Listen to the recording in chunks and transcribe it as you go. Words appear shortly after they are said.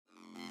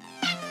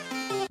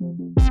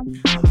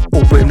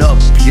Open up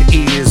your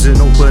ears and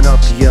open up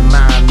your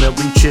mind. They'll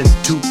reach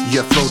into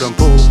your throat and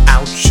pull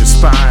out your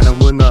spine.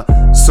 And when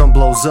the sun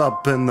blows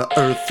up and the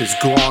earth is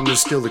gone,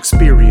 there's still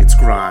Experience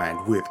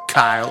Grind with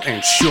Kyle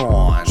and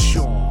Sean.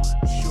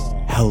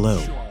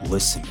 Hello,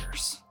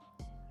 listeners.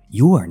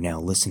 You are now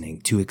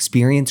listening to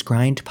Experience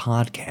Grind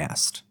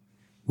Podcast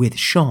with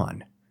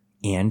Sean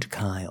and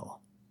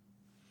Kyle.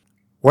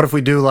 What if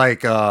we do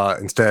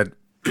instead,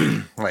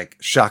 like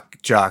shock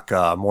jock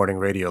morning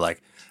radio,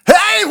 like,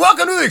 hey,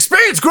 welcome to the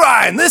Experience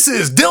Grind. This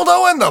is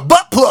Dildo and the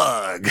Butt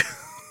Plug.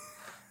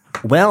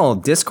 Well,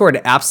 Discord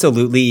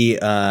absolutely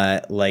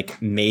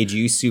made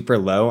you super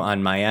low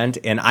on my end,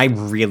 and I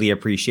really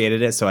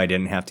appreciated it, so I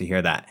didn't have to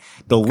hear that.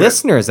 The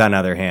listeners, on the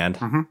other hand,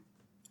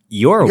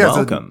 you're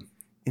welcome.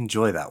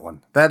 Enjoy that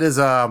one. That is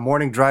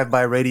morning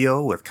drive-by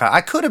radio with Kyle.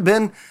 I could have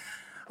been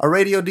a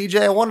radio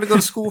DJ. I wanted to go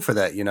to school for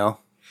that, you know.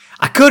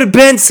 I could have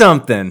been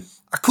something.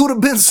 I could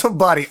have been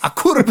somebody. I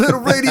could have been a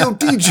radio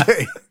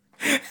DJ.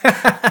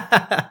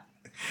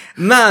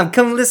 Mom,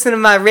 come listen to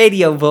my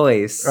radio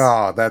voice.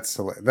 Oh, that's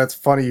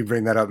funny you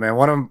bring that up, man.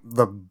 One of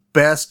the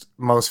best,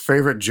 most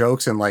favorite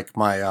jokes in like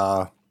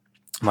my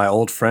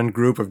old friend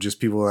group of just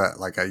people that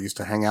like I used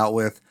to hang out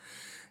with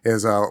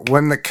is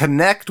when the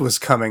Connect was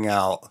coming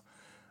out,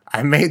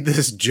 I made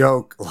this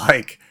joke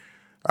like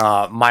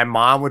my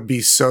mom would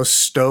be so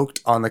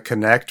stoked on the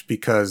Connect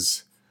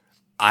because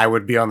I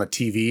would be on the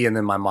TV and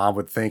then my mom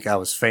would think I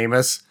was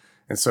famous.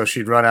 And so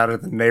she'd run out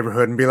of the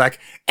neighborhood and be like,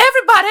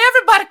 everybody,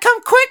 come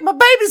quick. My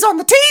baby's on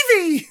the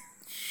TV.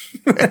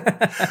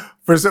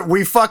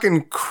 We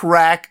fucking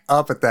crack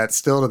up at that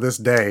still to this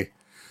day.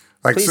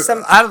 Like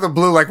out of the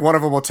blue, like one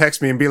of them will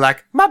text me and be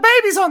like, my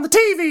baby's on the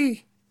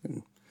TV.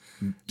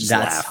 That's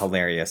laugh.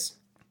 Hilarious.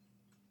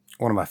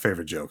 One of my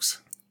favorite jokes.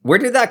 Where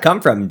did that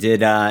come from?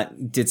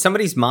 Did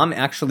somebody's mom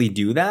actually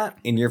do that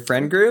in your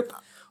friend group?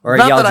 Or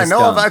not that I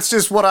know of. That's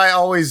just what I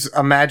always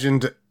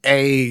imagined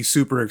a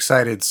super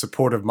excited,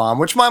 supportive mom,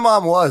 which my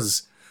mom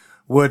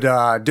would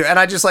do. And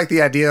I just like the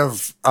idea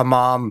of a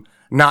mom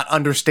not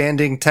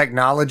understanding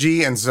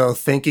technology. And so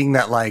thinking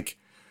that like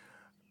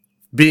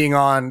being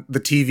on the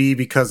TV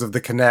because of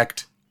the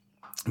Connect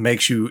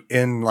makes you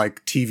in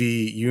like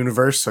TV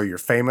universe. So you're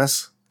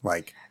famous.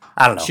 Like,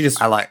 I don't know. She just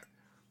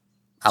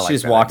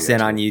walks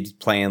in on you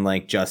playing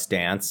like Just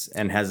Dance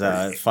and has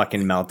a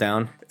fucking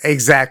meltdown.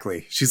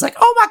 Exactly. She's like,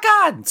 oh my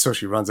God. So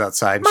she runs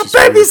outside. My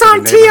baby's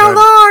on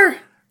TLR.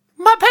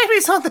 My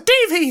baby's on the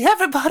TV.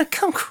 Everybody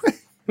come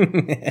quick.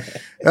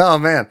 Oh,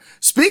 man.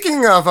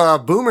 Speaking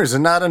of boomers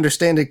and not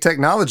understanding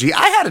technology,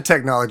 I had a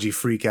technology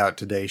freak out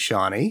today,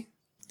 Shawnee.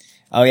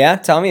 Oh, yeah?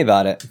 Tell me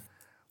about it.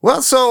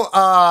 Well, so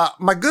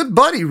my good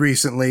buddy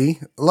recently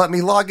let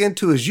me log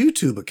into his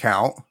YouTube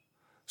account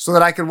so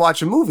that I could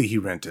watch a movie he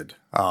rented.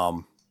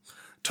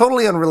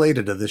 Totally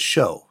unrelated to this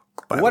show.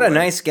 What a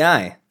nice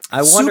guy.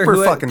 I wonder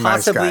who it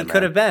possibly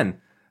could have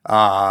been.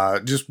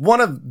 Just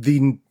one of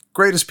the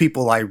greatest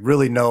people I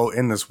really know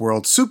in this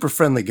world. Super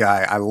friendly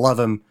guy. I love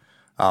him.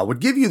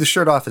 Would give you the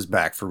shirt off his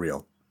back for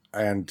real.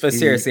 But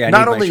seriously, I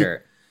need my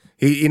shirt.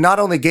 He not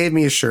only gave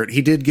me his shirt,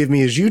 he did give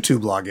me his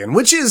YouTube login,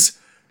 which is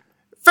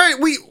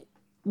very...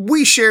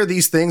 We share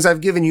these things.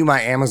 I've given you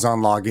my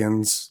Amazon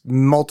logins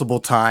multiple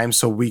times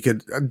so we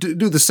could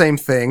do the same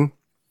thing.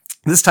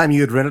 This time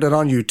you had rented it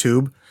on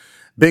YouTube.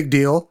 Big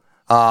deal.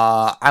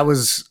 I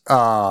was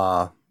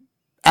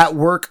at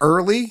work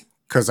early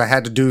because I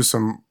had to do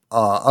some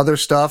other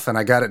stuff and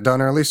I got it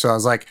done early. So I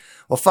was like,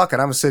 well, fuck it.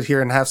 I'm going to sit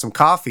here and have some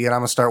coffee and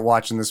I'm going to start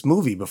watching this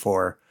movie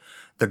before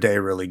the day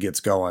really gets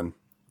going.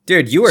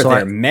 Dude, you were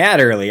there mad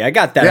early. I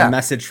got that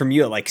message from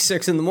you at like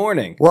 6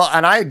 a.m. Well,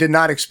 and I did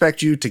not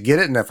expect you to get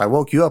it. And if I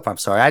woke you up, I'm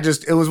sorry.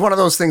 It was one of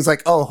those things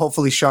like, oh,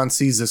 hopefully Sean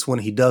sees this when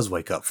he does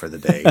wake up for the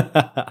day.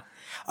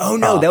 Oh,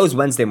 no, that was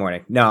Wednesday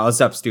morning. No, I was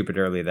up stupid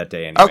early that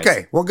day anyways.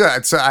 Okay, well,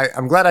 good. So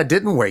I'm glad I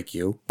didn't wake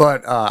you,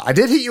 but I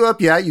did hit you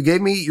up. Yeah, you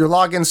gave me your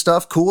login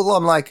stuff. Cool.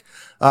 I'm like,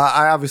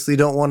 I obviously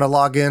don't want to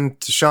log in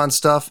to Sean's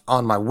stuff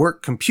on my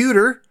work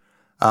computer,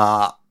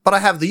 but I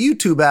have the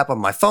YouTube app on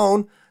my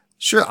phone.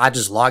 Sure, I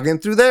just log in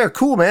through there.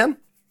 Cool, man.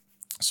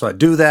 So I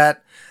do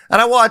that,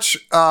 and I watch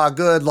a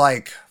good,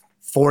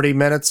 40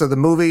 minutes of the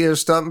movie or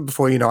something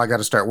before, I got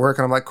to start work.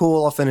 And I'm like,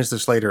 cool, I'll finish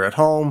this later at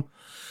home.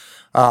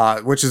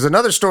 Which is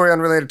another story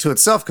unrelated to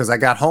itself because I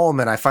got home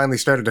and I finally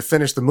started to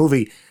finish the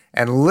movie.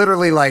 And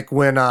literally,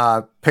 when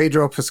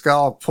Pedro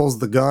Pascal pulls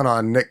the gun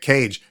on Nick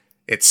Cage,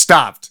 it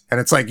stopped. And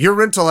it's like, your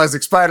rental has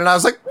expired. And I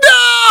was like,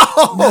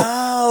 no!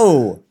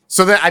 No!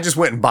 So then I just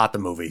went and bought the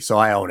movie. So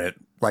I own it,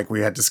 like we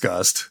had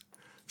discussed.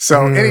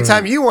 So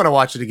anytime you want to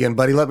watch it again,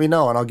 buddy, let me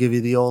know and I'll give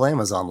you the old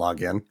Amazon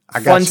login.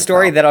 Fun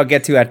story that I'll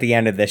get to at the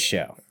end of this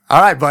show.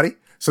 All right, buddy.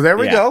 So there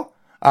we go.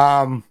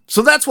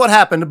 So that's what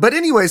happened. But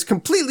anyways,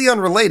 completely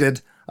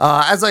unrelated.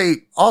 As I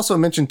also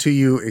mentioned to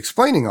you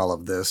explaining all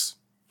of this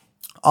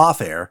off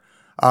air,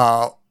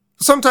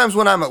 sometimes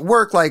when I'm at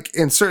work, like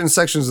in certain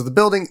sections of the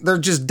building, they're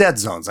just dead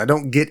zones. I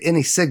don't get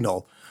any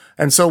signal.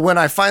 And so when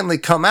I finally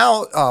come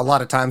out, a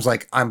lot of times,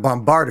 like I'm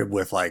bombarded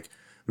with like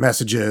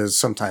messages,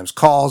 sometimes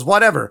calls,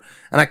 whatever.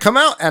 And I come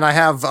out and I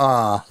have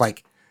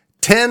like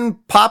 10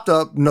 popped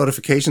up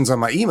notifications on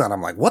my email. And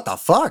I'm like, what the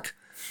fuck?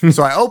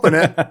 So I open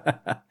it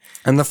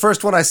and the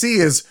first one I see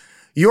is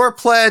your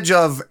pledge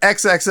of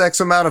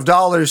XXX amount of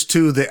dollars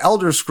to the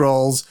Elder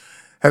Scrolls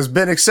has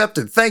been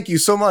accepted. Thank you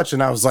so much.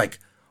 And I was like,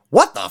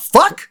 what the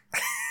fuck?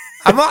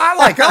 I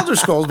like Elder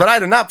Scrolls, but I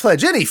did not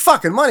pledge any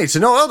fucking money to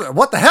no Elder.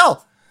 What the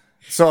hell?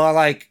 So I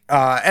like,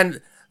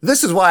 and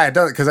this is why I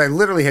done it, because I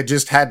literally had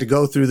just had to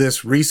go through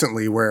this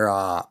recently where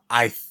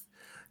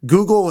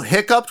Google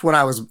hiccuped when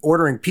I was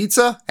ordering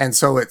pizza, and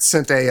so it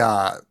sent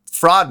a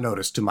fraud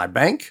notice to my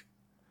bank.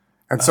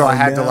 And so I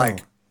had to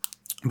like,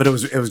 but it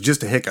was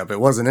just a hiccup. It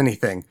wasn't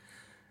anything.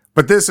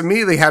 But this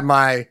immediately had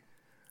my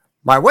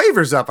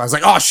waivers up. I was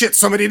like, oh shit,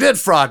 somebody did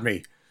fraud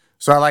me.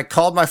 So I like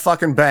called my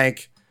fucking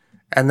bank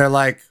and they're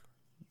like,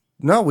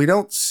 no, we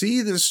don't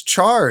see this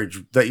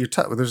charge that you're,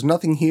 there's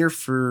nothing here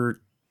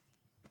for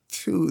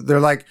two. They're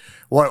like,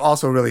 what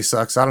also really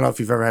sucks. I don't know if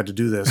you've ever had to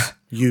do this.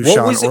 You, Sean,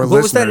 or listeners.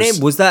 What was that name?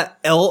 Was that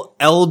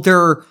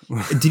Elder?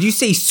 Did you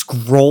say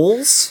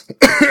Scrolls?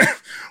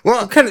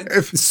 Well, what kind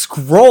of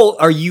scroll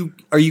are you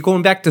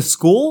going back to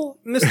school,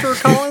 Mr.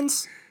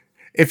 Collins?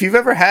 If you've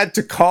ever had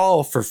to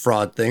call for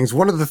fraud things,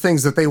 one of the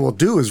things that they will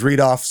do is read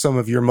off some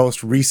of your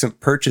most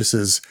recent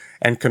purchases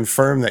and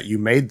confirm that you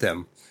made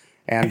them.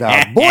 And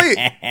boy,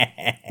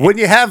 when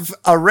you have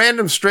a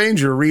random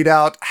stranger read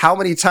out how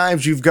many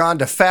times you've gone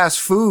to fast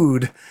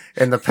food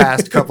in the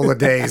past couple of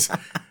days,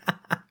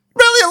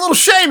 really a little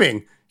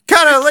shaming.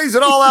 Kind of lays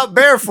it all out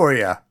bare for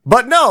you.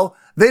 But no,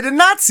 they did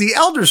not see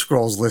Elder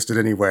Scrolls listed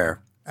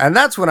anywhere. And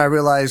that's when I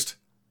realized,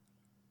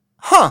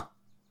 huh.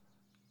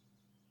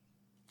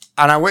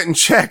 And I went and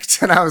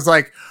checked and I was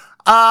like,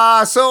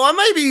 so I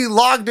may be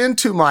logged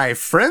into my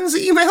friend's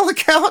email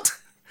account.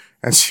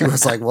 And she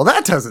was like, well,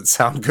 that doesn't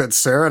sound good,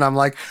 sir. And I'm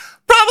like,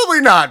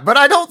 probably not, but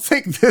I don't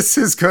think this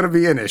is going to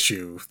be an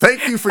issue.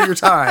 Thank you for your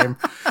time.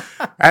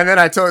 And then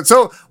I told,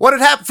 so what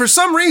had happened for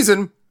some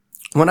reason,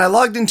 when I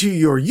logged into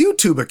your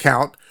YouTube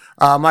account,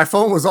 my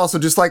phone was also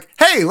just like,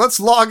 hey,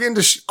 let's log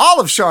into all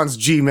of Sean's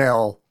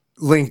Gmail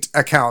linked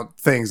account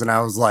things. And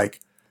I was like,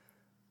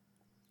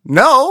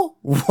 no,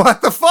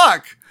 what the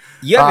fuck?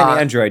 You have an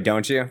Android,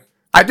 don't you?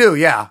 I do,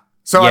 yeah.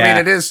 So, yeah. I mean,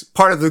 it is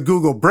part of the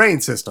Google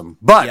Brain system,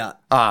 but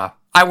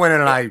I went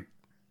in and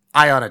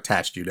I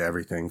unattached you to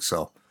everything.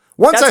 So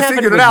once I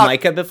figured it out,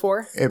 Micah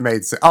before it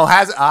made sense.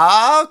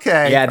 Oh,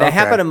 okay. Yeah, that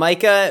happened to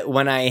Micah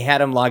when I had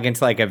him log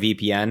into like a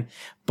VPN,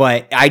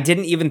 but I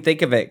didn't even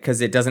think of it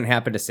because it doesn't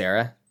happen to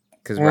Sarah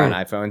because we're on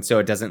iPhone, so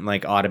it doesn't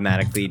like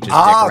automatically just stick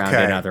around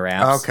in other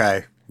apps.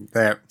 Okay,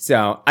 there.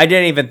 So I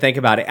didn't even think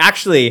about it.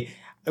 Actually,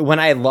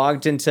 when I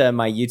logged into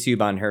my YouTube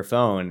on her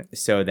phone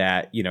so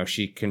that, you know,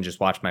 she can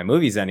just watch my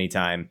movies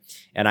anytime,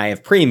 and I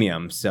have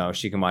premium so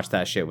she can watch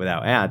that shit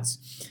without ads,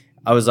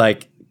 I was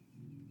like,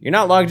 you're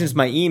not logged into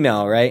my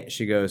email, right?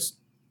 She goes,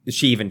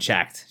 she even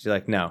checked. She's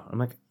like, no. I'm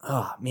like,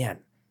 oh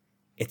man,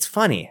 it's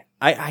funny.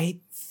 I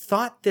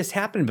thought this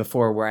happened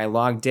before where I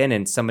logged in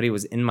and somebody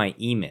was in my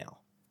email.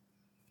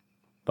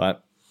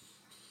 But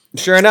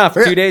sure enough,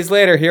 2 days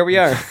later, here we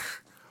are.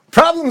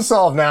 Problem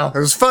solved now. It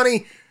was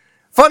funny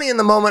in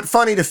the moment,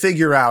 funny to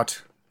figure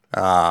out.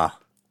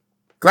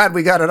 Glad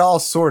we got it all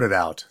sorted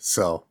out.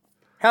 So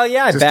hell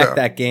yeah, I backed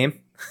that game.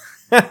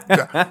 Well,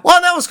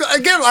 that was,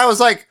 again, I was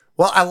like,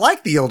 well, I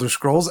like the Elder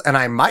Scrolls and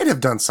I might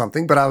have done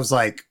something, but I was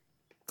like,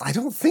 I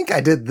don't think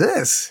I did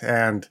this.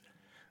 And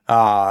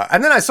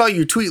then I saw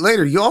you tweet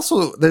later. You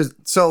also, there's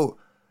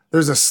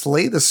a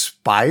Slay the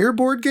Spire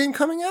board game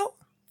coming out.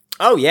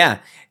 Oh yeah.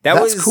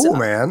 That's cool,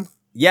 man.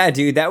 Yeah,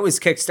 dude, that was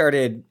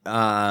kickstarted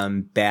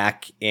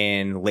back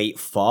in late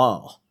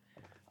fall.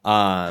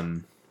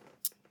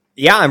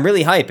 Yeah, I'm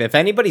really hype. If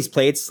anybody's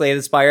played Slay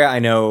the Spire, I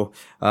know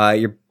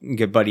your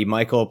good buddy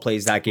Michael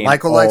plays that game.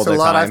 Michael likes it a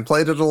lot. I've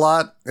played it a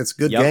lot. It's a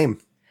good game.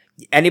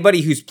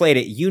 Anybody who's played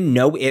it, you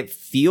know it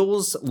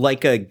feels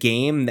like a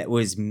game that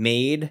was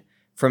made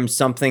from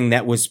something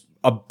that was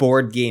a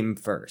board game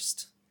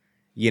first,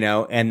 you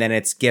know, and then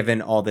it's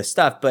given all this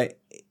stuff. But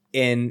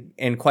in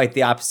quite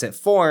the opposite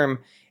form,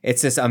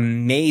 it's this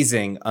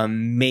amazing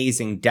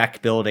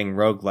deck building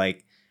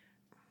roguelike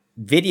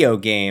video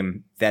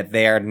game that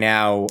they are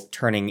now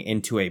turning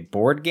into a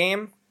board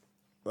game,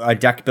 a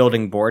deck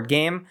building board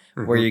game,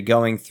 where you're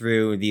going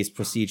through these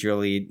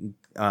procedurally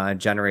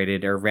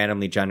generated or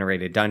randomly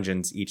generated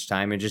dungeons each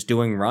time and just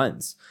doing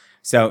runs.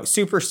 So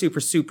super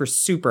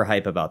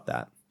hype about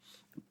that.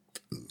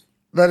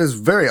 That is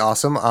very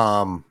awesome.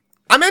 I'm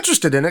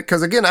interested in it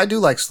because, again, I do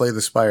like Slay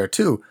the Spire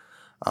too.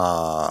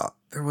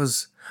 There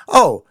was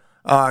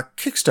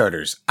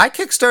Kickstarters. I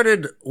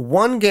kickstarted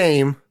one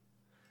game,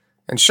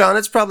 and Sean,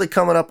 it's probably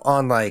coming up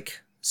on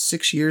like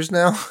 6 years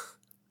now.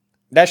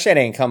 That shit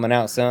ain't coming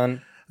out,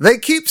 son. They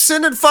keep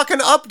sending fucking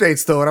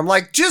updates though, and I'm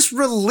like, just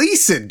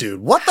release it,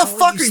 dude. What the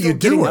fuck are you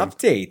doing?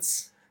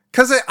 Updates?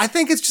 Because I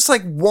think it's just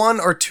like one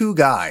or two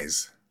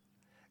guys.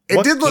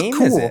 It did look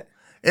cool.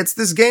 It's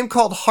this game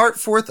called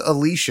Heartforth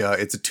Alicia.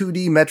 It's a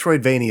 2D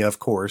Metroidvania, of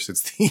course.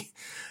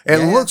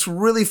 It looks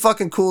really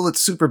fucking cool.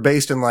 It's super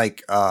based in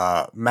like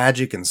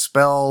magic and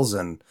spells,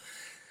 and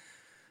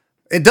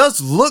it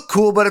does look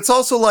cool, but it's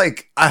also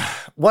like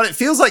what it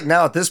feels like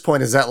now at this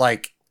point is that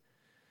like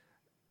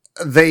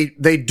they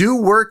do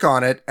work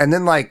on it, and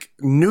then like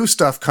new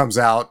stuff comes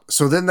out,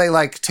 so then they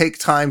like take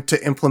time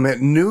to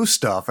implement new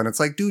stuff, and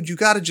it's like, dude, you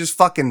got to just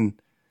fucking,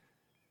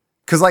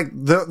 because like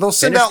they'll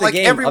send out like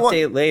everyone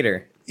update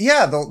later.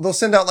 Yeah, they'll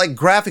send out like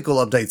graphical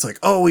updates like,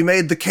 oh, we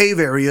made the cave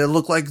area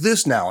look like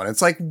this now. And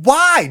it's like,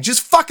 why?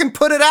 Just fucking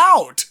put it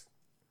out.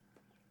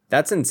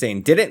 That's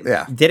insane. Did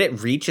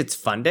it reach its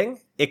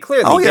funding? It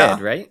clearly did,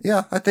 right?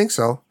 Yeah, I think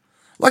so.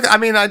 Like, I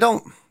mean, let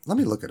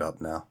me look it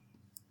up now.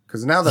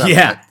 Because now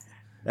that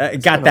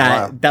got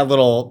that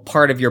little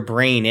part of your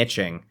brain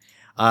itching.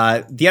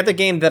 The other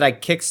game that I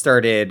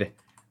kickstarted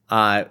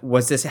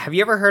was this. Have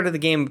you ever heard of the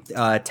game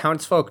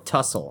Townsfolk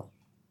Tussle?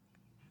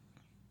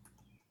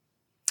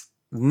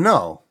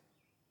 No.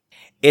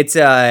 It's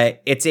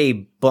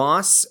a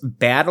boss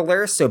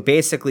battler, so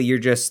basically you're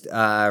just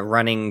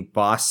running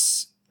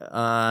boss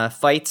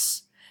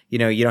fights. You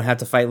know, you don't have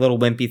to fight little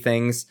wimpy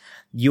things.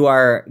 You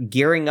are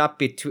gearing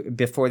up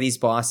before these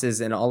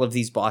bosses, and all of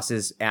these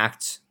bosses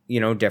act,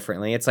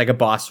 differently. It's like a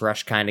boss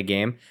rush kind of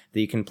game that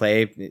you can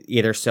play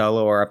either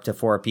solo or up to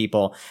 4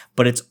 people,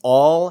 but it's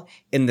all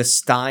in the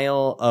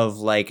style of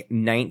like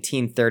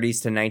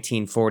 1930s to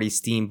 1940s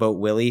Steamboat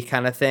Willie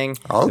kind of thing.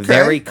 Okay.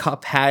 Very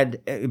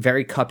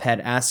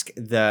Cuphead-esque.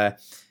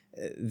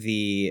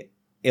 The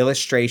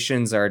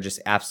illustrations are just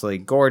absolutely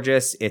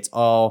gorgeous. It's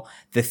all,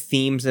 the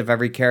themes of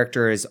every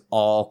character is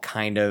all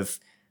kind of,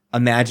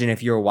 imagine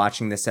if you were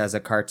watching this as a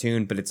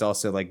cartoon, but it's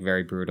also like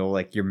very brutal.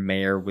 Like your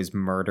mayor was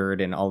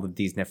murdered and all of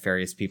these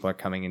nefarious people are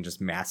coming and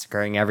just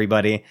massacring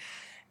everybody.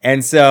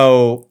 And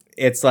so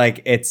it's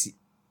like, it's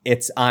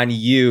on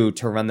you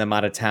to run them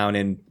out of town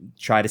and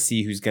try to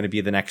see who's going to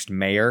be the next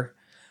mayor.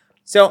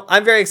 So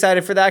I'm very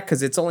excited for that because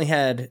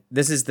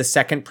this is the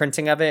second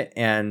printing of it,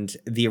 and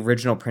the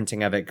original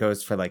printing of it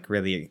goes for like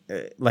really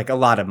like a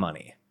lot of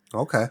money.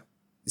 Okay.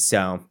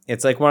 So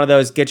it's like one of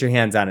those, get your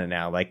hands on it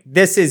now. Like,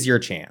 this is your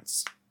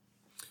chance.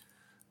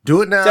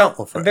 Do it now.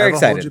 So, I'm very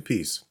excited. Hold your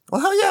peace.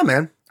 Well, hell yeah,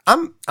 man.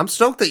 I'm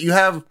stoked that you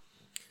have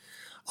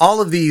all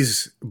of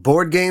these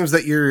board games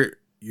that you're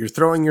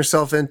throwing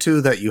yourself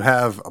into, that you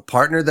have a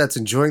partner that's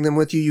enjoying them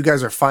with you. You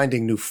guys are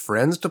finding new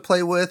friends to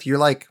play with. You're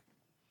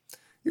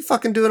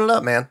fucking doing it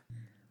up, man.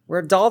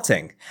 We're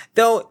adulting.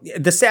 Though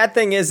the sad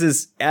thing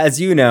is as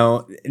you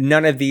know,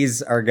 none of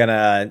these are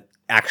gonna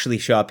actually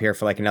show up here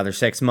for like another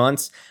 6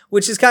 months,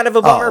 which is kind of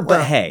a bummer,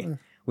 but hey.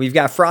 We've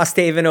got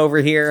Frosthaven over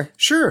here.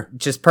 Sure.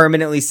 Just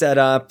permanently set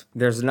up.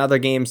 There's another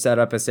game set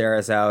up at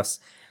Sarah's house.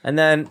 And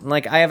then,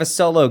 like, I have a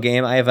solo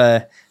game.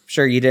 I'm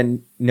sure you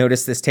didn't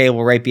notice this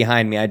table right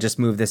behind me. I just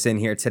moved this in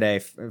here today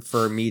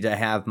for me to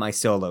have my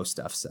solo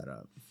stuff set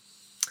up.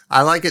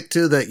 I like it,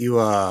 too, that you,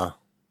 I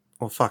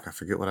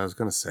forget what I was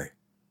going to say.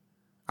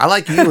 I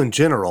like you in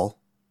general.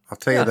 I'll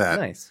tell you that.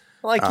 Nice.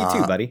 I like you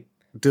too, buddy.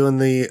 Doing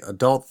the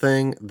adult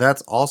thing,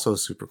 that's also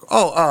super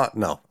cool.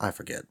 No, I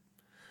forget.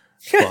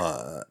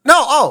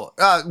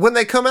 When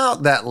they come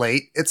out that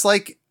late, it's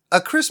like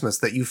a Christmas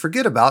that you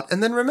forget about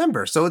and then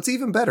remember. So it's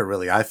even better,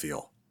 really, I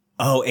feel.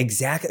 Oh,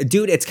 exactly.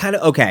 Dude, it's kind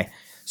of okay.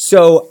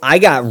 So I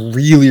got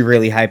really,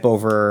 really hype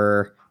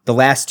over the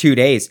last 2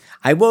 days.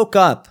 I woke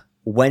up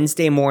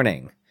Wednesday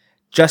morning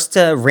just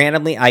to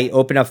randomly, I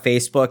opened up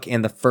Facebook,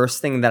 and the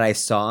first thing that I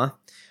saw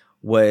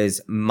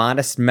was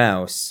Modest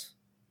Mouse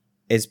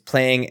is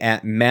playing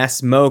at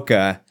Mass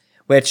Mocha,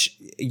 which,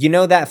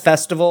 that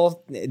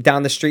festival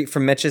down the street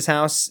from Mitch's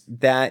house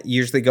that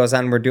usually goes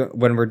on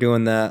when we're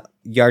doing the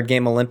Yard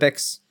Game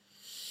Olympics?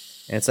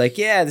 And it's like,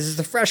 yeah, this is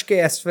the Fresh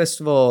Gas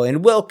Festival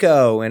in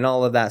Wilco and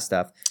all of that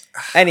stuff.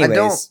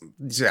 Anyways.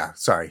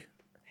 Sorry.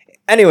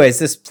 Anyways,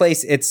 this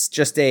place, it's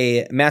just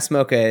Mass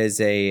Mocha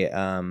is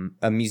a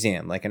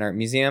museum, like an art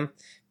museum,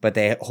 but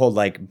they hold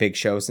like big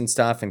shows and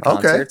stuff and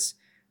concerts.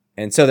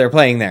 Okay. And so they're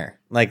playing there,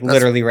 like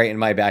literally right in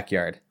my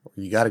backyard.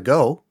 You got to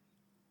go.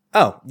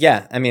 Oh,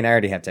 yeah. I mean, I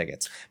already have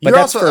tickets. But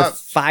that's also, for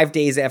 5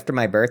 days after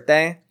my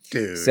birthday.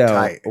 Dude, so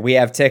tight. We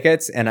have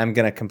tickets, and I'm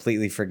going to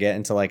completely forget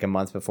until like a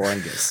month before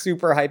and get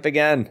super hype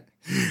again.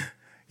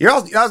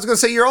 I was going to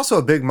say, you're also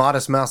a big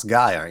Modest Mouse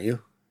guy, aren't you?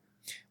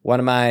 One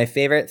of my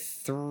favorite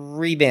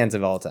 3 bands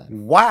of all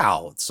time.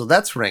 Wow. So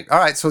that's ranked. All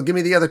right. So give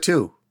me the other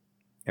 2.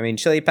 I mean,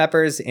 Chili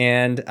Peppers,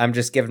 and I'm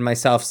just giving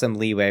myself some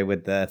leeway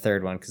with the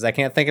third one because I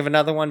can't think of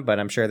another one, but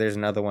I'm sure there's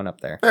another one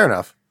up there. Fair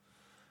enough.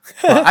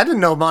 Well, I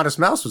didn't know Modest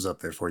Mouse was up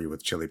there for you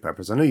with Chili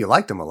Peppers. I knew you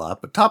liked them a lot,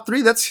 but top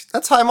 3, that's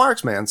high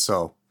marks, man.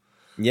 So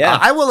yeah,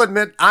 I will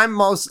admit I'm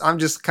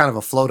just kind of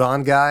a float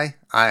on guy.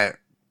 I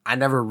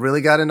never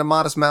really got into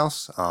Modest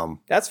Mouse.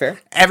 That's fair.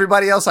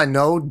 Everybody else I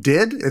know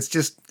did. It's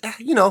just,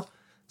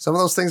 some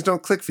of those things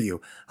don't click for you.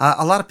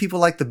 A lot of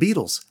people like the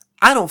Beatles.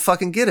 I don't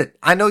fucking get it.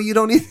 I know you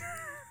don't either.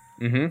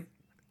 Mm-hmm.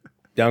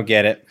 Don't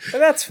get it, but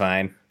that's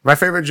fine. My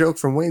favorite joke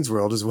from Wayne's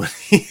World is when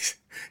he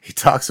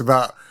talks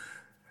about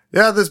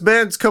Yeah, this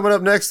band's coming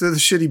up next to the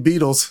shitty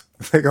Beatles.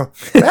 They go,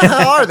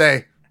 how are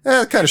they?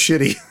 Kind of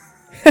shitty.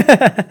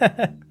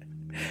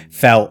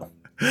 Felt.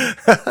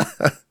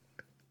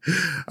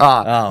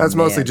 That's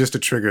mostly man. just to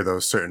trigger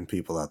those certain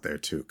people out there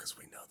too, because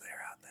we know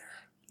they're out there.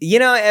 You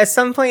know, at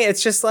some point,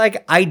 it's just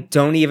like, I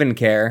don't even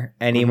care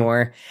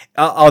anymore.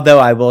 Although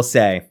I will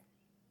say,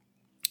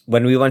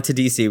 when we went to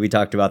DC, we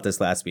talked about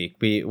this last week.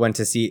 We went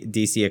to see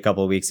DC a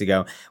couple of weeks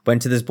ago,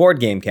 went to this board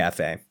game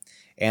cafe.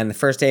 And the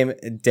first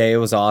day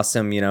was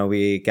awesome. You know,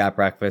 we got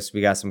breakfast, we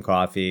got some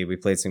coffee, we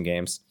played some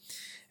games.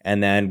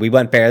 And then we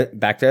went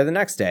back there the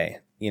next day,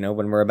 you know,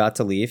 when we're about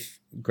to leave,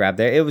 grabbed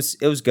there. It was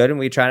good, and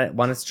we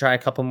wanted to try a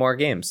couple more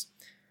games.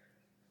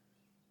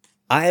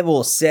 I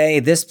will say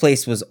this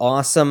place was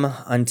awesome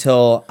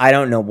until I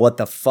don't know what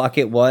the fuck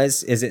it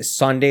was. Is it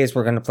Sundays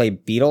we're going to play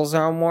Beatles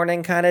all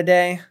morning kind of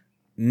day?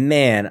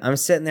 Man, I'm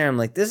sitting there, I'm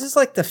like, this is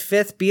like the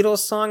 5th Beatles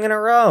song in a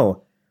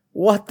row.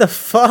 What the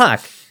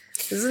fuck?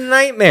 This is a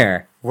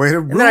nightmare. Way to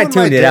and then I ruin my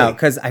tuned it day. out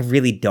because I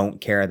really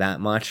don't care that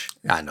much.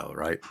 I know,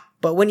 right?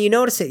 But when you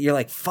notice it, you're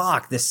like,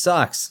 fuck, this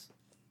sucks.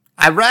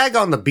 I rag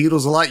on the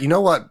Beatles a lot. You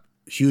know what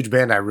huge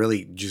band I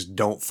really just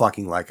don't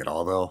fucking like at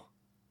all, though?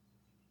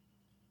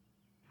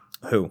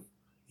 Who?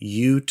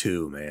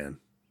 U2, man.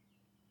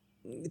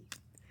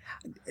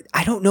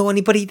 I don't know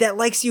anybody that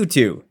likes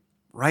U2.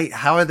 Right?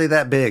 How are they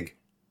that big?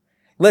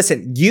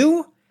 Listen,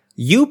 you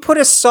put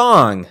a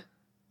song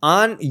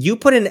on, you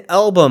put an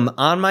album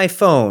on my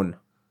phone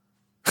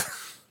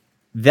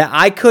that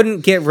I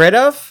couldn't get rid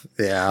of.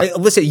 Yeah.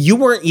 Listen, you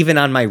weren't even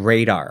on my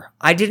radar.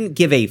 I didn't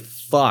give a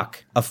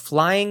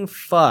flying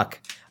fuck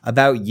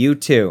about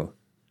U2.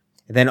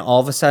 And then all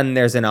of a sudden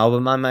there's an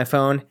album on my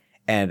phone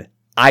and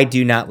I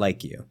do not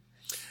like you.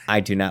 I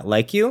do not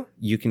like you.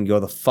 You can go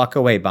the fuck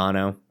away,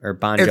 Bono or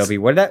Bon Jovi,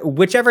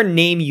 whichever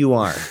name you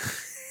are.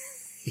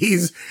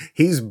 He's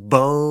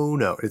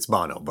Bono. It's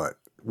Bono, but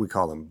we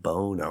call him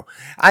Bono.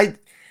 I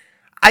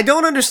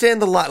don't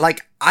understand the lot.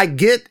 Like, I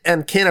get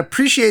and can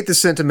appreciate the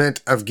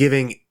sentiment of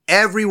giving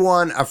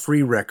everyone a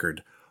free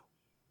record.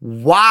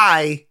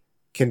 Why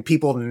can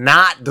people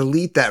not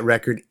delete that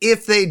record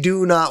if they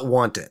do not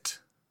want it?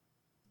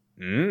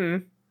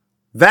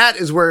 That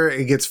is where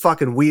it gets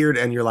fucking weird,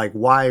 and you're like,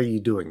 why are you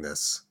doing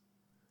this?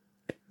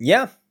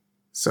 Yeah.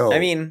 So, I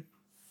mean,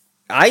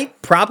 I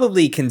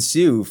probably can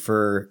sue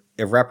for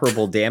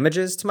irreparable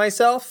damages to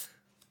myself.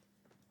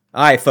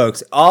 All right,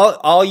 folks,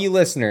 all you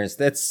listeners,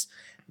 let's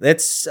look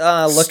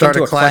Start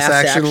into a a class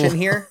action action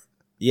here.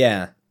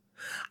 Yeah.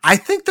 I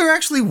think there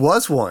actually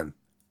was one.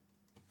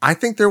 I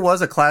think there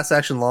was a class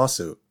action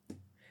lawsuit.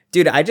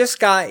 Dude, I just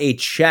got a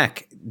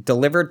check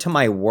delivered to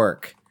my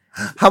work.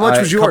 How much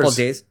was yours? A couple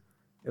days.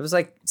 It was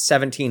like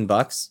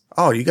 $17.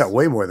 Oh, you got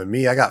way more than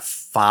me. I got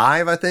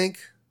 5, I think.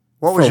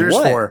 What was For yours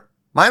what? for?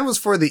 Mine was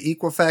for the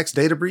Equifax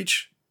data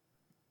breach.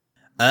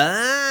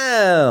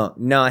 Oh,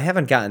 no, I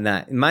haven't gotten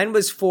that. Mine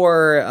was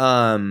for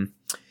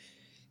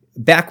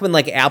back when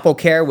like Apple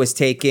Care was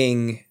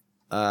taking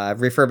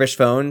refurbished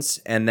phones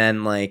and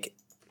then like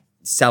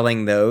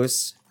selling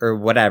those or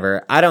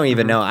whatever. I don't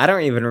even know. I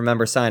don't even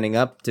remember signing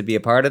up to be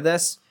a part of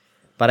this.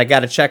 But I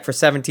got a check for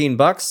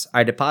 $17.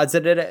 I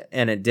deposited it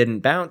and it didn't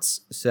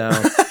bounce. So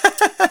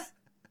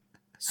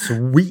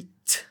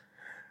sweet.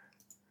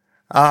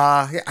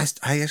 Yeah,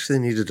 I actually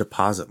need to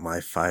deposit my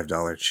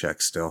 $5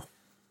 check still.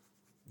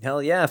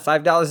 Hell yeah,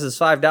 $5 is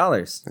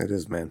 $5. It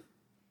is, man.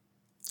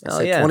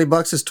 Hell yeah.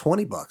 $20 is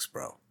 $20,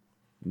 bro.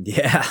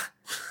 Yeah,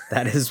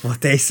 that is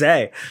what they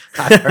say.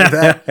 I've heard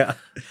that a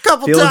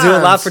couple People times. do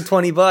a lot for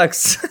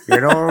 $20. You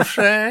know what I'm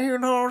saying? You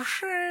know what I'm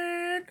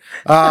saying?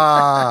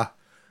 I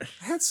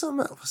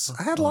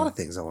had a lot of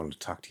things I wanted to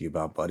talk to you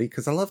about, buddy,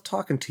 because I love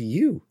talking to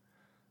you.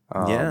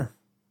 Yeah.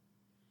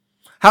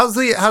 How's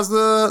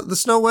the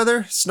snow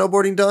weather?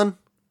 Snowboarding done?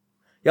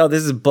 Yo,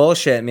 this is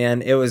bullshit,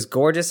 man. It was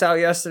gorgeous out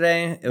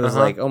yesterday. It was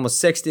like almost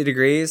 60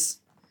 degrees.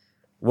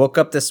 Woke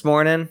up this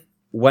morning,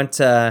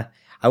 I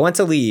went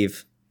to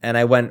leave, and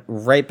I went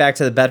right back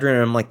to the bedroom,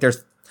 and I'm like,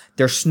 there's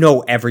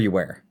snow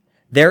everywhere.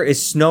 There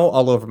is snow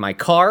all over my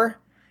car,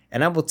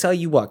 and I will tell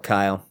you what,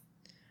 Kyle,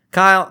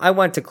 I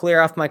went to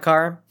clear off my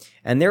car,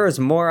 and there is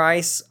more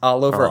ice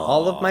all over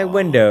all of my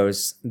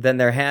windows than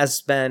there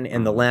has been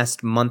in the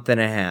last month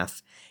and a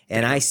half.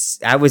 And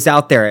I was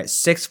out there at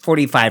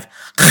 6:45.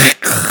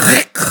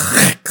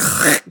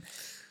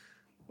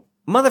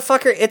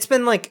 Motherfucker, it's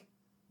been like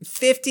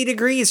 50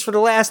 degrees for the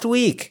last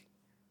week.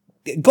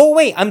 Go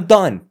away. I'm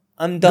done.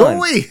 Go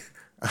away.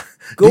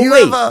 Go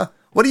away.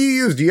 What do you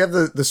use? Do you have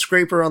the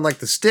scraper on like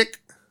the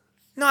stick?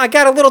 No, I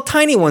got a little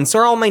tiny one, so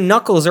all my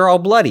knuckles are all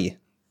bloody.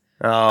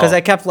 Oh. Because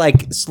I kept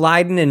like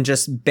sliding and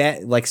just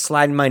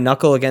sliding my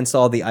knuckle against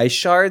all the ice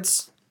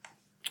shards.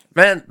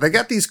 Man, they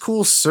got these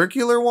cool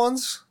circular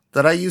ones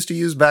that I used to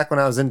use back when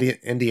I was in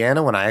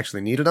Indiana when I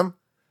actually needed them.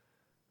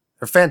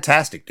 They're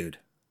fantastic, dude.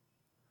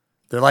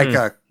 They're like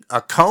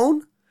a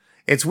cone.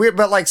 It's weird,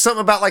 but like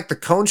something about like the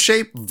cone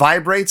shape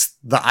vibrates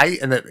the ice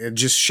and it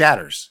just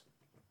shatters.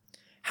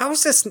 How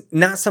is this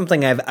not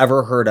something I've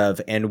ever heard of,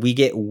 and we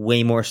get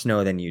way more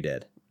snow than you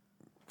did?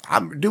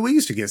 Dude, we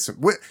used to get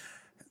some.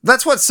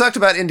 That's what sucked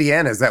about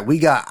Indiana is that we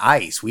got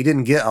ice. We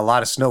didn't get a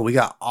lot of snow. We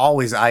got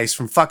always ice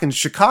from fucking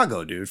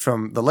Chicago, dude,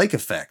 from the lake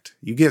effect.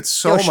 You get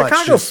so much.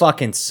 Chicago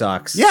fucking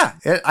sucks. Yeah,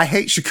 I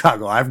hate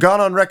Chicago. I've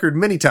gone on record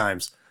many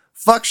times.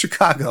 Fuck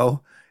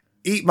Chicago.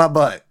 Eat my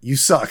butt. You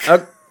suck.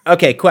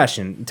 Okay,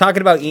 question.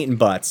 Talking about eating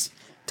butts.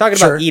 Talking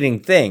Sure. about eating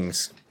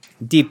things.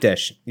 Deep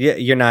dish.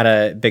 You're not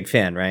a big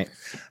fan, right?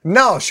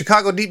 No,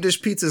 Chicago deep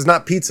dish pizza is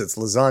not pizza. It's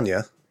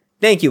lasagna.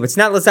 Thank you. It's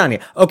not lasagna.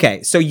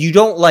 Okay, so you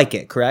don't like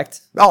it,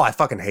 correct? Oh, I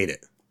fucking hate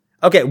it.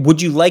 Okay, would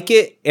you like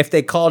it if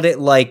they called it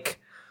like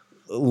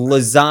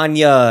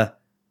lasagna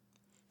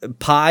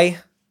pie?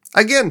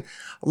 Again,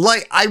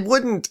 like I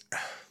wouldn't.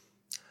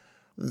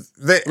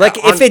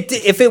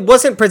 If it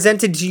wasn't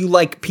presented to you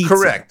like pizza.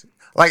 Correct.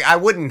 Like I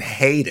wouldn't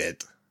hate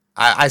it.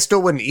 I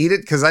still wouldn't eat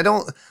it because I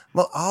don't.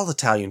 Well, all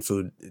Italian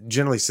food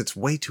generally sits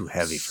way too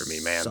heavy for me,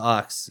 man.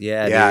 Sucks.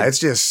 Yeah. Yeah, Dude. it's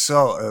just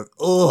so.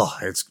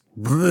 It's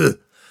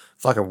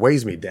fucking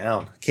weighs me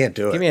down. Can't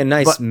do it. Give me a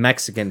nice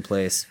Mexican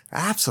place.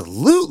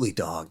 Absolutely,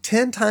 dog.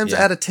 10 times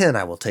out of 10,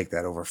 I will take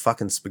that over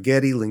fucking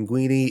spaghetti,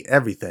 linguine,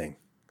 everything.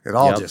 It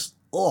all just.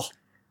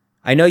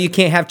 I know you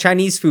can't have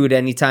Chinese food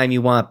anytime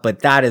you want,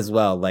 but that as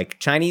well. Like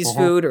Chinese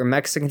food or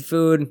Mexican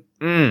food.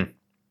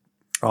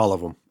 All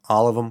of them.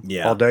 All of them.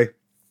 Yeah. All day.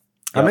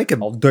 I make a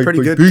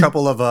pretty good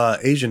couple of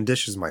Asian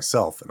dishes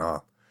myself, and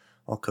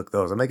I'll cook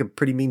those. I make a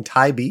pretty mean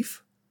Thai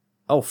beef.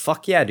 Oh,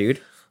 fuck yeah, dude.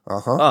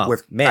 Oh,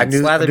 man, I me do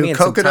in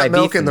some coconut Thai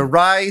milk beef in the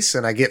rice,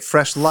 and I get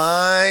fresh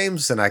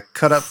limes, and I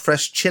cut up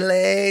fresh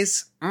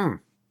chilies. Let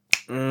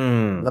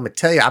me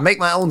tell you, I make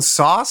my own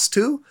sauce,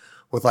 too,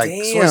 with like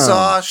soy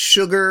sauce,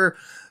 sugar,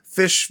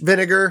 fish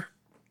vinegar.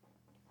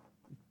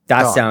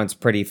 That sounds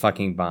pretty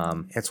fucking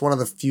bomb. It's one of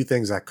the few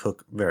things I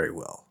cook very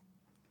well.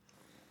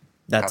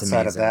 That's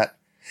Outside amazing. of that.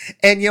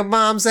 And your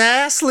mom's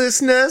ass,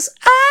 listeners.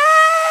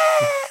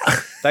 I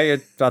thought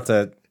you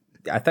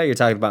were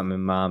talking about my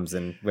mom's,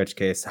 in which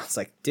case I was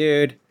like,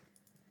 dude.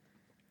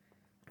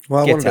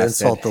 Well, I wanted to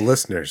insult the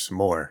listeners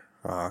more.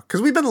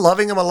 Because we've been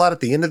loving them a lot at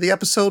the end of the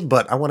episode,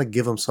 but I want to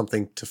give them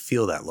something to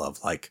feel that love.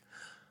 Like,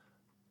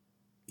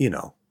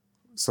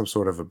 some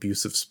sort of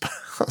abusive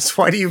spouse.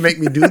 Why do you make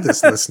me do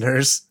this,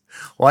 listeners?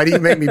 Why do you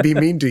make me be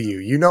mean to you?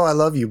 You know I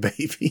love you,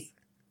 baby.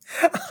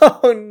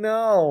 Oh,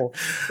 no.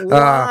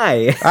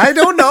 Why? I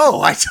don't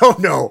know. I don't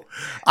know.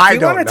 Do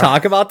you want to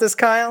talk about this,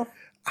 Kyle?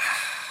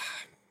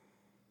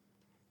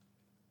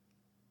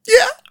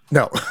 Yeah.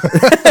 No.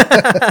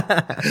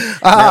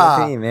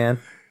 Not man.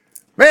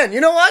 Man, you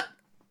know what?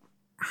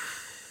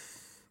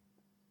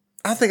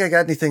 I don't think I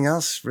got anything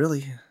else,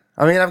 really.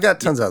 I mean, I've got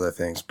tons of other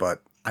things,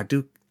 but I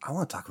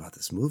want to talk about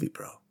this movie,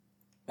 bro.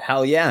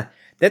 Hell yeah.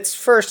 That's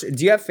first.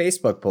 Do you have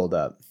Facebook pulled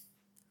up?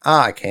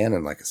 I can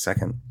in like a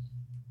second.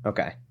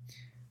 Okay.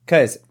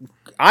 Because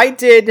I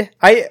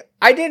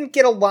didn't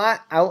get a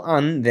lot out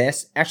on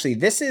this. Actually,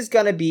 this is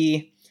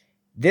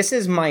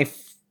my,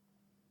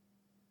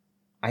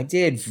 I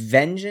did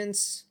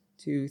Vengeance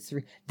 2,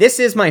 3. This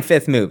is my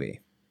 5th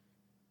movie.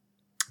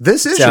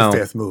 This is your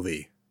 5th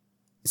movie.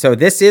 So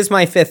this is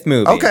my 5th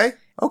movie. Okay.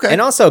 And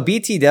also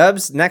BT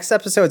Dubs, next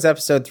episode's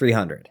episode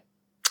 300.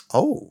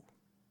 Oh.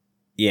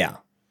 Yeah.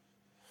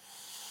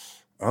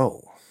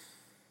 Oh.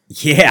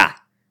 Yeah.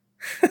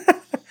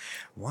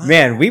 Wow.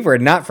 Man, we were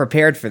not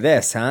prepared for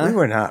this, huh? We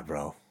were not,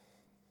 bro.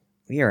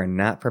 We are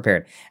not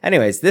prepared.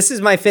 Anyways, this is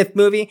my 5th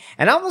movie,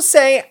 and I will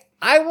say,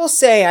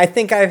 I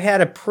think I've had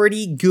a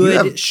pretty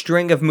good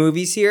string of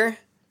movies here.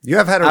 You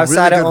have had a outside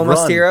really good of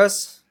Almost run.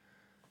 Heroes.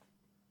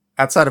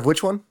 Outside of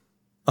which one?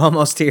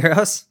 Almost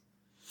Heroes.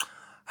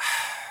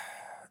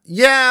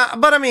 Yeah,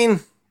 but I mean,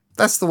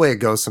 that's the way it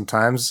goes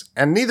sometimes.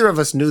 And neither of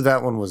us knew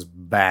that one was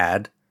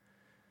bad.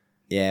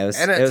 Yeah,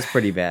 it was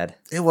pretty bad.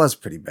 It was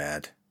pretty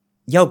bad.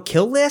 Yo,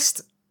 Kill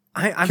List?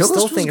 I'm Kill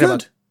still List thinking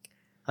about.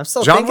 I'm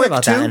still John thinking Wick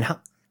about 2? that. And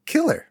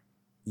Killer.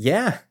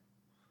 Yeah.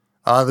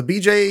 The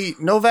BJ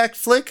Novak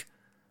flick.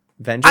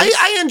 Vengeance.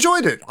 I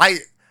enjoyed it.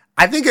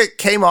 I think it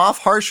came off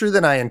harsher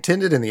than I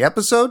intended in the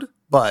episode,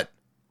 but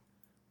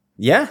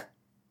yeah,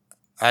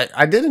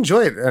 I did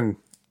enjoy it, and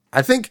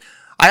I think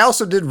I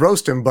also did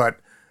roast him. But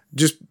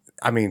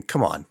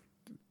come on.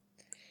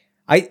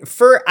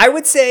 I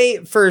would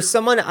say for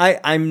someone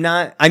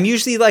I'm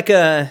usually like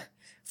a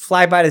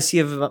fly by the seat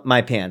of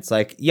my pants.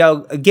 Like,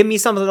 yo, give me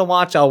something to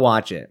watch, I'll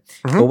watch it.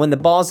 Mm-hmm. But when the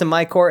ball's in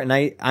my court and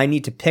I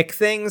need to pick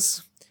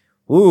things,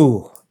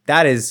 ooh,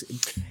 that is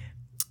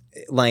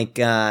like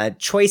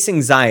choice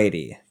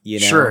anxiety,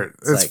 you know? Sure,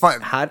 it's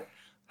like, fine.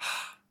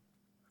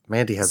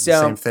 Mandy has the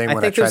same thing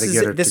when I try to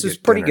get her. This was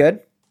pretty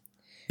good.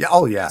 Yeah.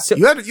 Oh yeah. So,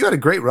 you had a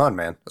great run,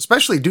 man.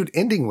 Especially, dude,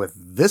 ending with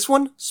this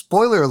one.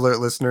 Spoiler alert,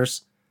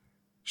 listeners.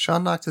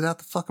 Sean knocked it out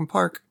the fucking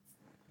park.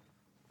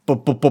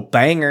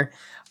 Banger.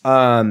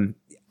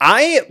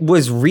 I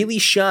was really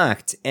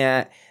shocked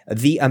at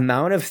the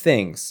amount of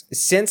things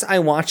since I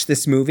watched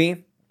this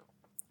movie,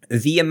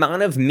 the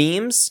amount of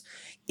memes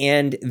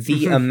and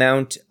the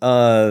amount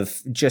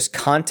of just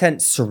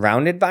content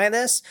surrounded by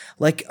this.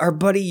 Like our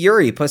buddy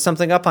Yuri put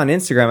something up on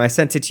Instagram. I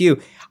sent it to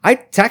you. I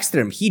texted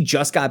him. He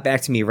just got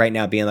back to me right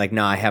now being like,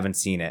 no, I haven't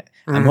seen it.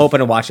 I'm hoping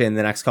to watch it in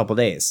the next couple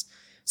days.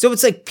 So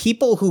it's like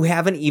people who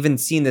haven't even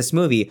seen this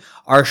movie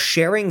are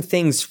sharing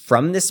things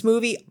from this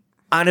movie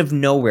out of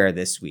nowhere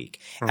this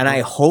week. And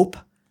I hope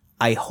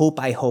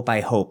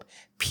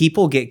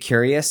people get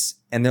curious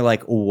and they're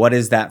like, what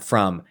is that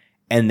from?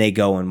 And they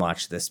go and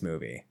watch this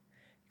movie.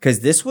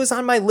 Because this was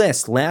on my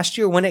list last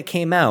year when it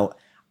came out.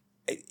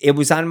 It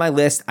was on my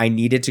list. I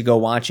needed to go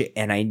watch it,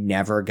 and I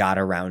never got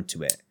around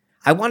to it.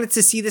 I wanted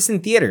to see this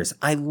in theaters.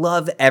 I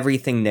love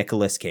everything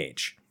Nicolas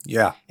Cage.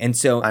 Yeah. And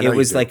so it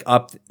was like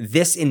up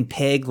this in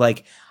Pig.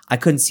 Like I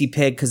couldn't see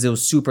Pig because it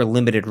was super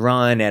limited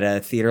run at a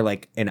theater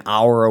like an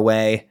hour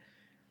away.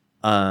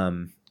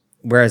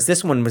 Whereas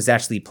this one was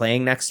actually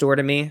playing next door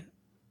to me.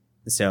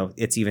 So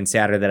it's even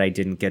sadder that I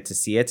didn't get to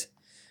see it.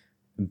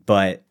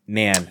 But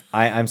man,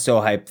 I'm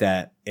so hyped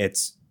that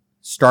it's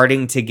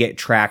starting to get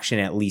traction,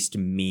 at least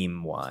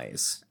meme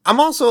wise.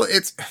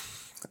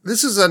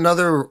 This is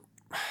another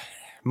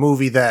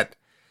movie that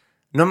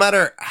no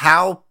matter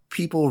how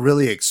people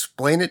really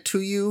explain it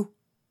to you,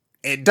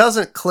 it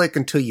doesn't click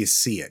until you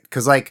see it.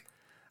 Cause like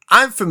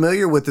I'm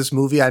familiar with this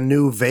movie. I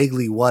knew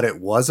vaguely what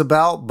it was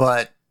about,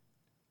 but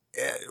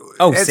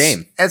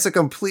same. It's a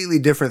completely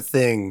different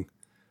thing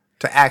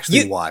to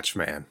actually watch,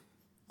 man.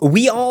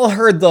 We all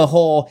heard the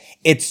whole,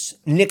 it's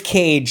Nick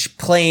Cage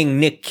playing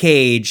Nick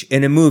Cage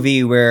in a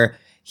movie where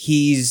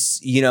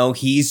he's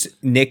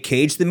Nick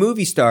Cage, the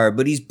movie star,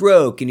 but he's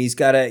broke and he's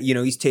got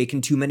he's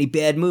taken too many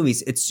bad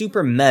movies. It's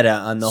super meta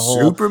on the whole.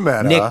 Super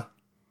meta.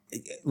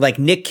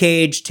 Nick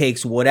Cage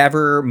takes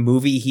whatever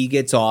movie he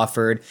gets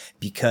offered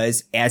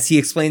because, as he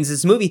explains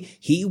this movie,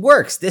 he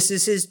works. This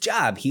is his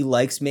job. He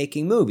likes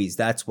making movies.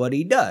 That's what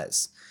he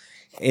does.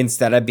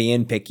 Instead of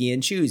being picky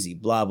and choosy,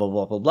 blah, blah,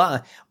 blah, blah, blah.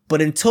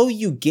 But until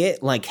you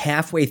get like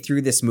halfway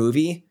through this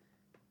movie,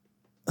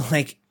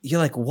 like you're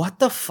like, what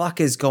the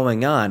fuck is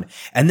going on?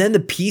 And then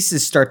the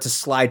pieces start to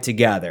slide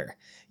together,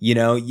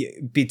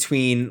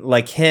 between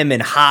like him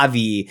and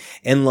Javi,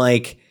 and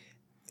like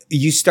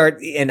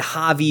and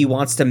Javi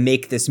wants to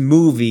make this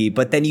movie,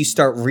 but then you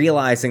start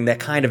realizing that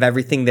kind of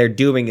everything they're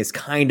doing is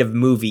kind of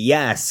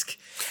movie-esque.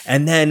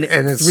 And then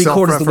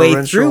 3/4 of the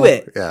way through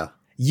it,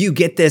 you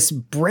get this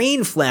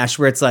brain flash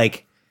where it's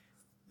like,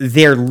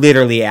 they're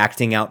literally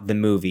acting out the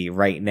movie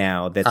right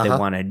now that they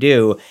want to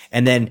do.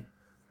 And then,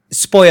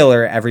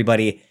 spoiler,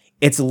 everybody,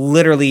 it's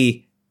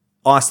literally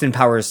Austin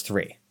Powers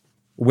 3,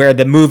 where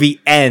the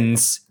movie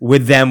ends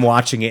with them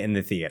watching it in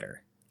the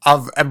theater.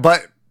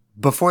 But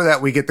before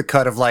that, we get the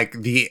cut of like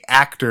the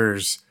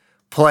actors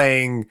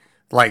playing,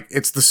 like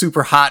it's the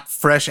super hot,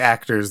 fresh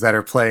actors that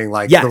are playing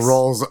like the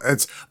roles.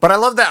 But I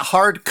love that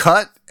hard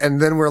cut.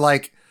 And then we're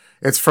like,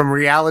 it's from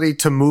reality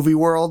to movie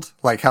world,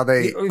 like how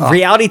they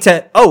reality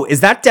to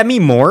is that Demi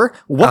Moore?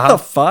 What the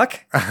fuck?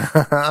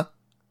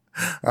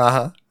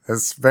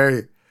 It's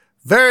very,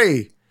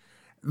 very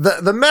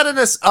the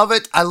meta-ness of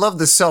it. I love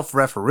the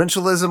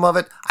self-referentialism of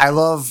it. I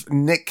love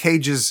Nick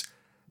Cage's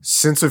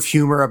sense of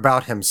humor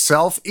about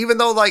himself, even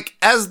though like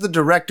as the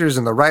directors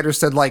and the writers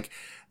said, like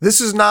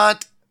this is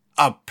not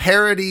a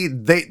parody.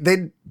 They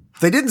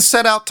didn't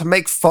set out to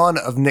make fun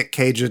of Nick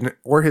Cage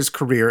or his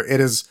career.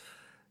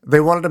 They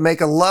wanted to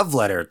make a love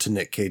letter to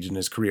Nick Cage and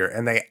his career,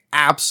 and they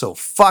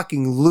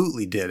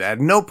abso-fucking-lutely did. At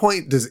no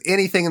point does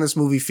anything in this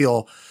movie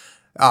feel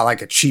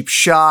like a cheap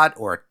shot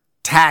or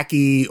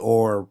tacky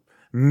or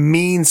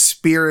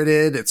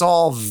mean-spirited. It's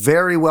all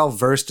very well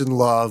versed in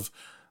love.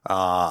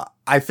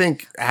 I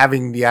think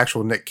having the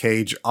actual Nick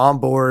Cage on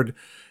board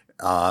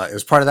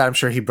is part of that. I'm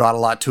sure he brought a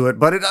lot to it,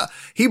 but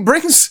he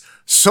brings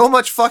so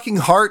much fucking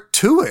heart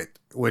to it,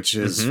 which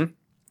is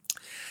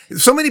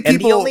so many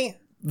people.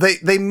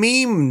 They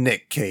meme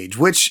Nick Cage,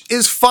 which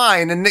is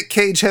fine, and Nick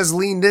Cage has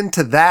leaned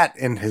into that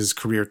in his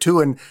career too,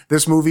 and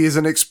this movie is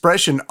an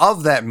expression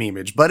of that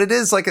memeage, but it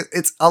is like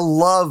it's a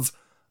love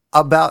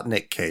about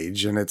Nick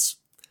Cage, and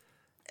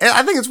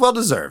I think it's well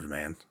deserved,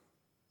 man.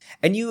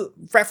 And you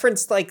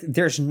referenced like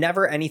there's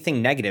never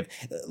anything negative.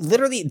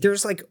 Literally,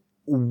 there's like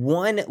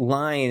one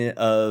line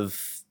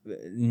of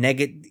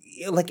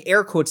like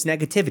air quotes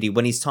negativity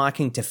when he's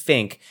talking to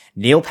Fink,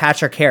 Neil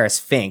Patrick Harris,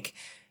 Fink,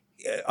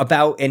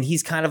 and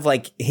he's kind of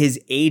like his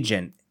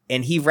agent,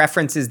 and he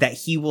references that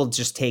he will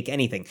just take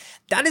anything.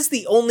 That is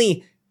the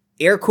only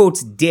air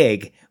quotes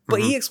dig,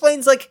 but he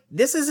explains like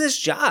this is his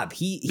job.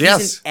 He's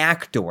an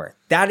actor.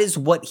 That is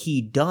what he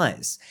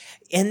does.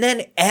 And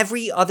then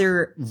every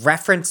other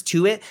reference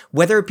to it,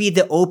 whether it be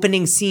the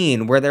opening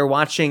scene where they're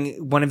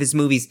watching one of his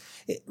movies,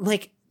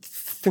 like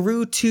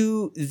through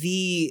to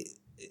the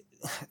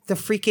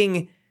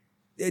freaking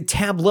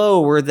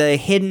tableau or the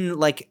hidden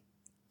like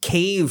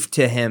cave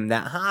to him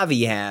that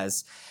Javi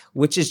has,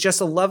 which is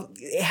just a love.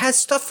 It has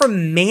stuff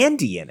from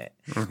Mandy in it.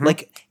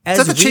 Like, is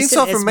that the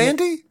chainsaw from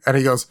Mandy? And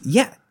he goes,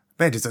 yeah.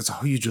 Mandy, that's a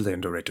hugely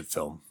underrated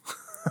film.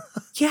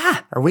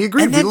 Yeah. And we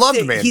agreed. We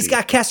loved Mandy. He's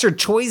got Castor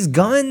Troy's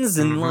guns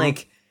and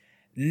like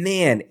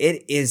man,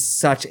 it is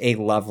such a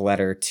love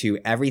letter to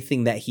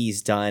everything that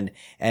he's done.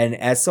 And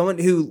as someone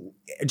who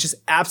just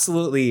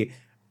absolutely,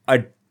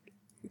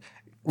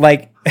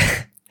 like,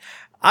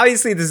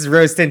 obviously this is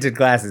rose tinted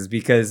glasses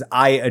because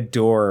I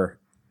adore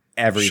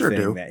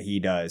everything that he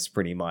does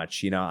pretty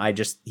much. You know,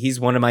 he's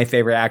one of my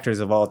favorite actors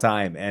of all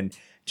time. And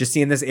just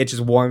seeing this, it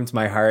just warmed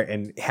my heart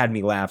and had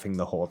me laughing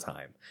the whole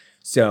time.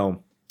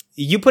 So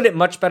you put it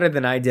much better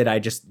than I did. I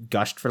just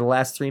gushed for the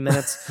last 3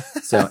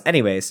 minutes. So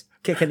anyways,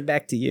 kicking it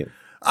back to you.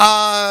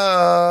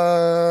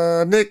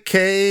 Nick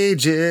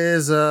Cage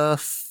is a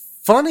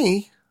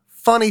funny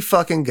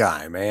fucking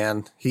guy,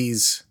 man.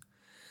 He's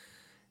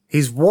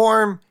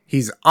warm.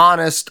 He's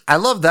honest. I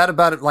love that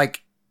about it.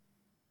 Like,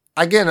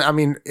 again, I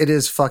mean, it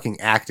is fucking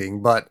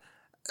acting, but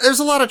there's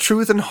a lot of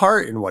truth and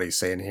heart in what he's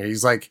saying here.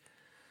 He's like,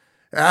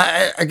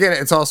 again,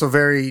 it's also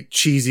very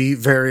cheesy,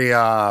 very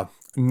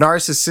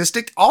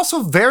narcissistic,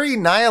 also very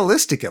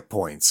nihilistic at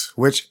points,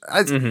 which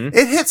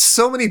it hits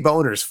so many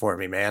boners for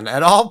me, man,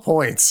 at all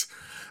points.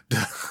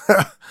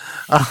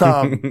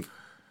 One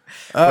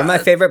of my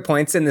favorite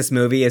points in this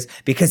movie is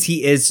because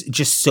he is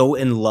just so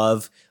in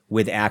love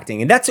with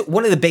acting. And that's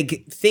one of the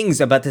big things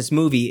about this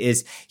movie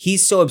is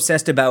he's so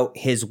obsessed about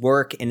his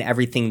work and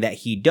everything that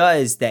he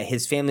does that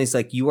his family's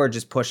like, you are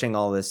just pushing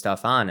all this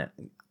stuff on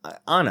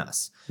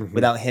us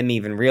without him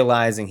even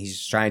realizing he's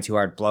just trying too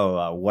hard, blah,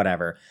 blah, blah,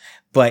 whatever.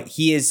 But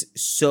he is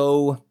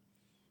so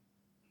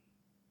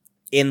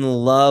in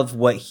love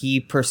what he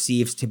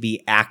perceives to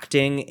be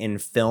acting in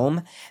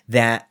film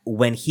that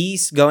when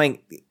he's going,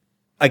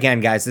 again,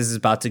 guys, this is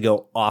about to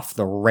go off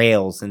the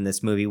rails in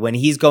this movie, when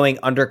he's going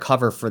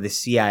undercover for the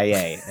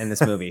CIA in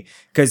this movie,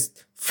 because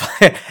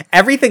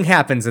everything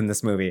happens in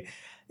this movie.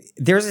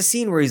 There's a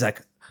scene where he's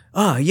like,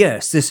 oh,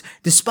 yes,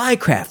 the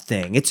spycraft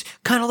thing. It's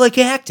kind of like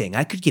acting.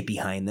 I could get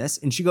behind this.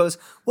 And she goes,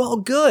 well,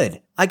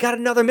 good. I got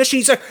another mission.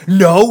 He's like,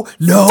 no.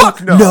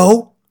 Fuck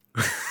no.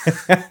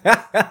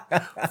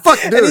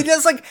 Fuck, dude. And he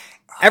does like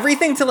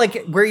everything to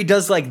like where he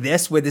does like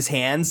this with his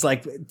hands,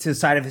 like to the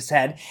side of his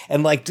head,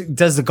 and like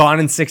does the Gone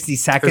in 60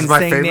 Seconds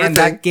thing, man.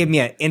 That gave me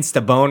an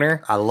insta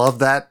boner. I love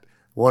that.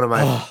 One of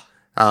my,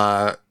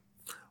 I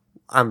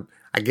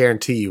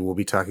guarantee you we'll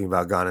be talking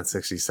about Gone in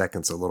 60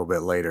 Seconds a little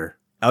bit later.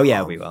 Oh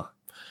yeah, we will.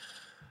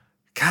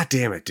 God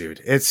damn it, dude.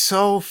 It's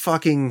so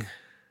fucking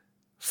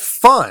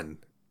fun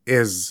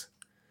is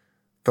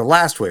the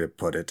last way to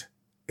put it.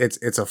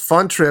 It's a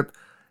fun trip.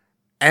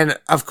 And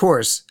of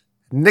course,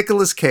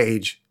 Nicolas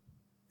Cage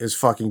is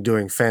fucking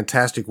doing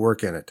fantastic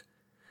work in it.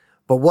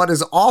 But what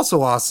is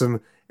also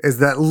awesome is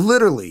that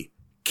literally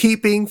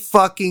keeping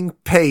fucking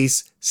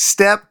pace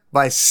step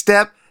by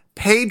step,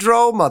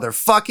 Pedro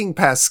motherfucking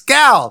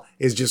Pascal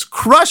is just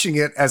crushing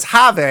it as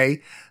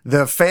Javier,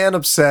 the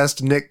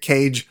fan-obsessed Nick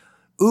Cage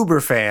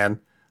Uber fan,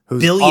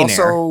 who's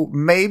billionaire. Also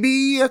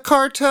maybe a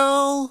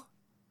cartel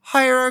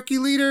hierarchy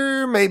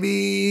leader,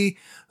 maybe,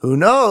 who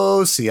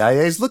knows?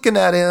 CIA's looking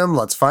at him.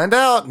 Let's find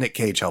out. Nick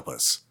Cage, help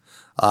us.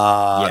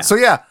 So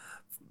yeah,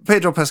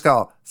 Pedro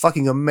Pascal,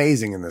 fucking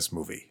amazing in this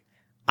movie.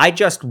 I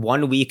just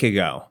 1 week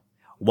ago,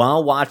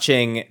 while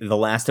watching The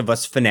Last of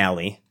Us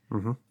finale,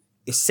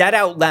 said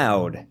out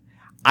loud,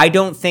 I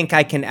don't think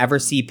I can ever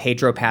see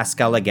Pedro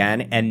Pascal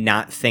again and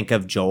not think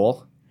of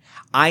Joel.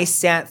 I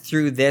sat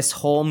through this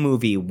whole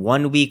movie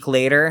 1 week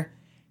later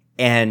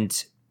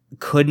and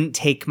couldn't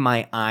take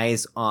my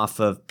eyes off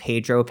of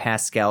Pedro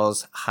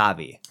Pascal's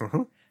Javi.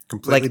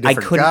 Completely like, different I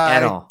couldn't guy.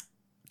 at all.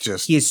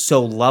 He is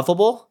so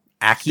lovable.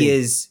 Acting. He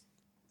is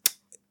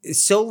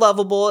so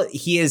lovable.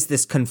 He is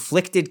this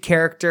conflicted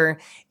character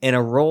in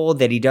a role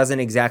that he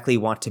doesn't exactly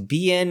want to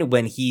be in,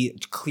 when he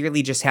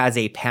clearly just has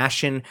a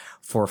passion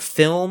for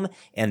film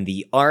and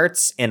the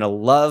arts and a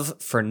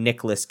love for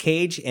Nicolas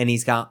Cage. And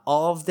he's got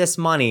all of this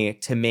money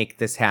to make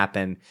this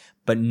happen,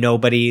 but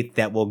nobody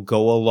that will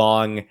go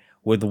along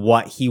with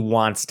what he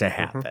wants to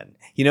happen.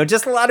 You know,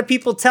 just a lot of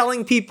people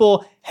telling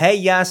people, hey,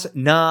 yes,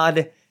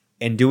 nod,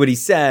 and do what he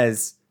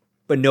says,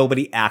 but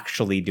nobody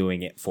actually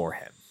doing it for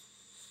him.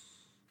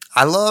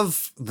 I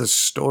love the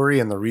story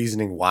and the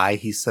reasoning why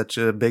he's such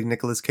a big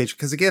Nicolas Cage.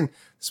 Because again,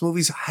 this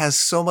movie has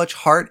so much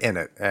heart in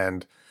it.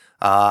 And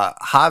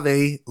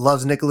Javi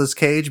loves Nicolas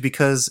Cage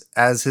because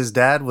as his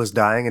dad was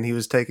dying and he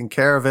was taking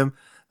care of him,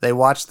 they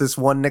watched this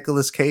one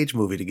Nicolas Cage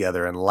movie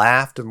together and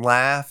laughed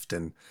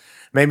and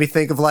made me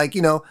think of, like,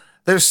 you know,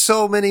 there's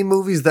so many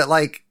movies that,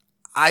 like,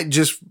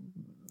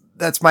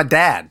 that's my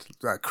dad.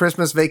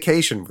 Christmas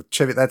Vacation with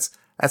Chevy. That's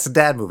a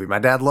dad movie. My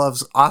dad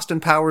loves Austin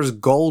Powers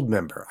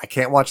Goldmember. I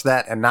can't watch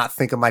that and not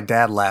think of my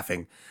dad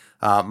laughing.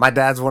 My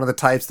dad's one of the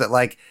types that,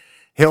 like,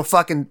 he'll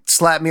fucking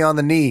slap me on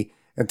the knee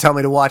and tell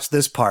me to watch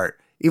this part.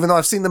 Even though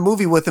I've seen the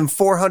movie with him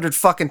 400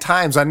 fucking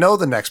times, I know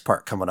the next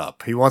part coming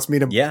up. He wants me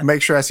to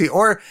make sure I see,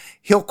 or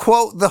he'll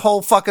quote the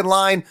whole fucking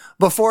line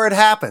before it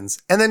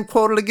happens and then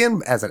quote it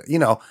again as it, you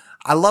know,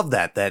 I love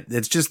that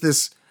it's just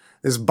this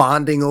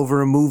bonding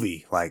over a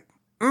movie. Like,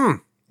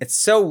 It's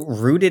so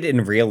rooted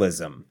in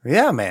realism.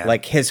 Yeah, man.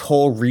 Like his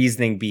whole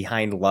reasoning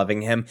behind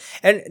loving him.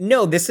 And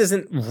no, this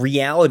isn't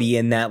reality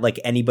in that like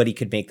anybody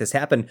could make this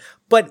happen.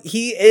 But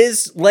he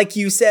is, like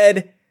you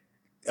said,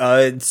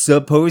 a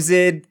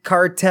supposed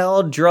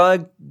cartel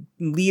drug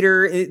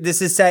leader. This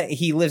is set,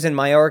 he lives in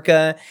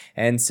Mallorca.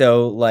 And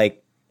so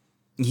like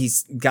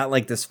he's got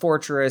like this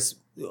fortress,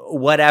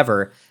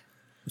 whatever.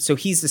 So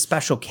he's a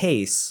special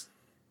case.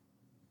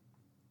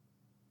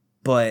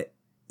 But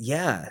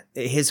yeah,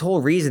 his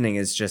whole reasoning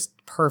is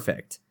just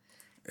perfect.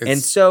 And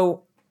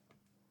so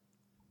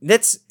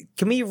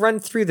can we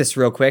run through this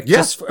real quick? Yeah,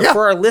 Just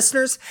for our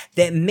listeners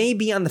that may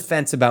be on the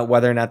fence about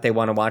whether or not they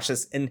want to watch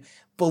this. And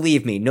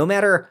believe me, no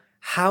matter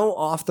how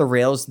off the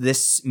rails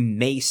this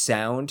may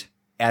sound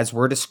as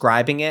we're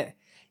describing it,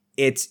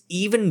 it's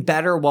even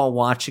better while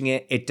watching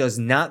it. It does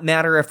not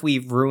matter if we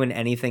ruin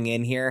anything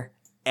in here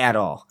at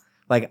all.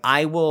 Like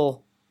I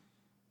will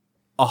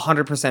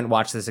 100%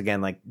 watch this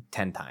again like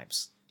 10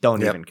 times.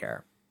 Don't even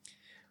care.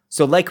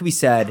 So like we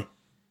said,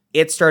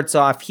 it starts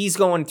off, he's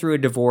going through a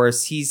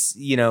divorce. He's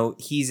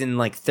in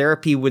like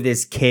therapy with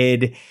his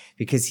kid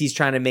because he's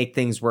trying to make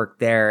things work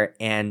there.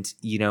 And,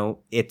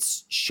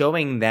 it's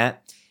showing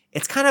that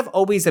it's kind of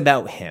always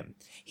about him.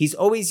 He's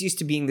always used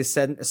to being the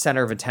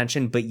center of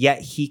attention, but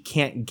yet he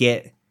can't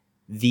get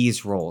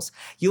these roles.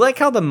 You like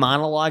how the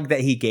monologue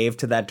that he gave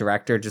to that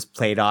director just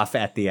played off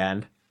at the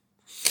end?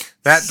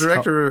 That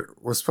director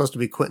was supposed to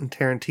be Quentin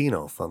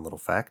Tarantino, fun little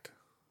fact.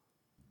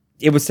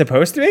 It was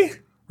supposed to be?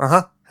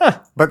 Uh-huh. Huh.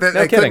 But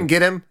they couldn't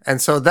get him.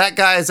 And so that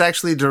guy is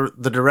actually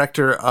the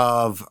director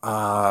of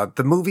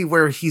the movie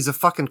where he's a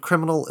fucking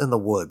criminal in the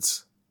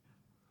woods.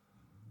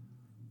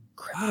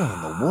 Criminal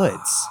in the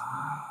woods?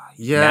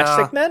 Yeah.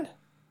 Matchstick Men?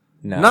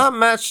 No. Not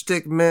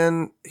Matchstick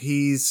Men.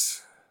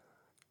 He's...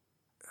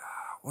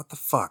 what the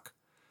fuck?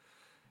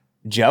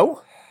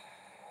 Joe?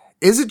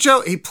 Is it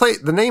Joe?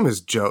 The name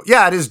is Joe.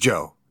 Yeah, it is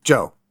Joe.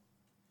 Joe.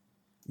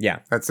 Yeah.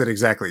 That's it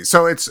exactly.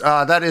 So it's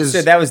so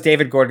that was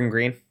David Gordon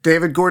Green.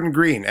 David Gordon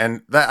Green.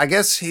 And I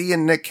guess he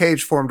and Nick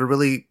Cage formed a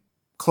really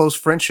close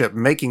friendship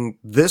making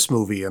this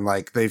movie, and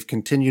like they've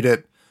continued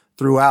it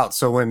throughout.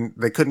 So when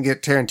they couldn't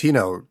get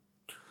Tarantino,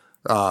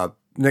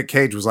 Nick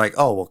Cage was like,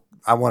 "Oh, well,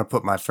 I want to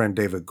put my friend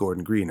David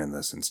Gordon Green in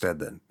this instead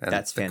then." And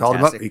that's they fantastic.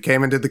 called him up. He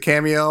came and did the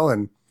cameo,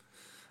 and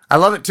I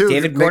love it too.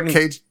 Nick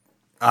Cage.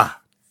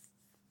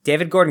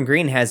 David Gordon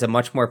Green has a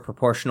much more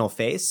proportional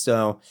face,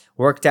 so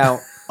worked out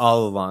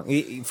all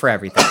along for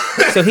everything.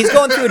 So he's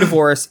going through a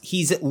divorce.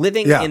 He's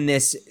living in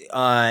this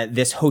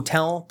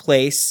hotel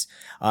place.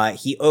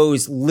 He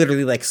owes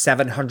literally like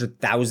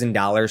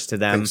 $700,000 to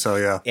them. I think so,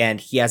 yeah.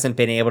 And he hasn't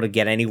been able to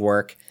get any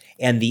work.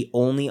 And the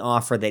only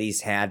offer that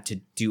he's had to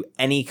do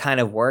any kind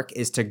of work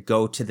is to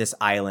go to this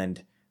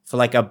island for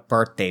like a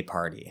birthday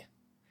party.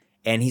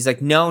 And he's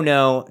like,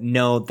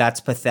 no,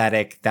 that's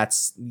pathetic.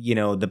 That's,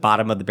 the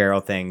bottom of the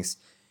barrel things.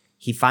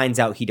 He finds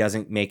out he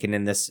doesn't make it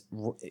in this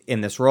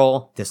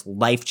role, this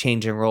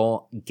life-changing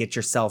role. Get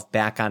yourself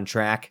back on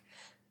track.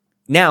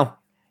 Now,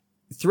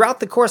 throughout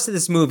the course of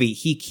this movie,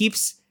 he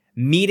keeps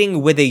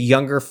meeting with a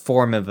younger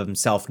form of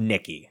himself,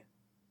 Nikki,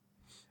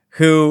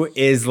 who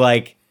is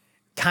like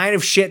kind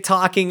of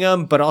shit-talking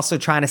him, but also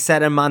trying to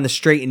set him on the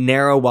straight and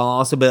narrow while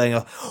also being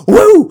like,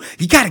 whoa,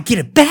 you got to get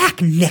it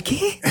back,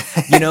 Nikki.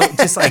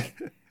 Just like...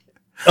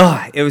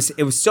 Oh, it was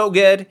so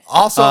good.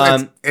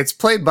 Also, it's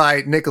played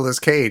by Nicolas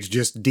Cage,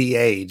 just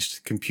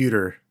de-aged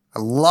computer. I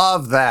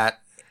love that.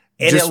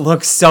 And it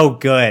looks so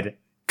good.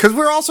 Because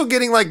we're also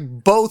getting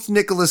like both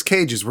Nicolas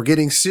Cages. We're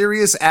getting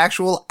serious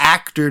actual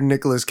actor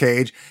Nicolas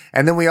Cage.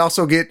 And then we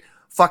also get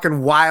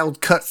fucking wild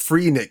cut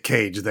free Nick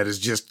Cage that is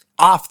just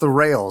off the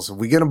rails.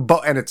 We get them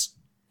both and it's,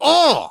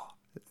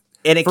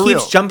 and it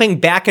keeps jumping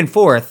back and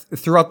forth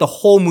throughout the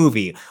whole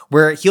movie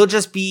where he'll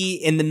just be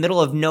in the middle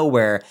of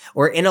nowhere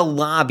or in a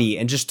lobby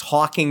and just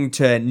talking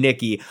to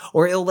Nikki,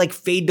 or it'll like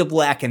fade to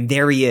black and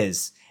there he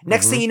is.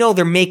 Next thing you know,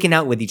 they're making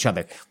out with each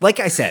other.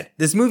 Like I said,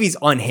 this movie's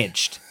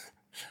unhinged.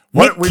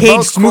 Nick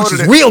Cage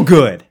smooches real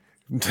good.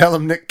 Tell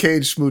him Nick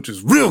Cage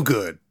smooches real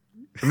good.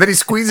 And then he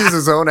squeezes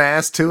his own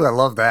ass too. I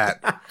love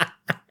that.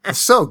 It's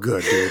so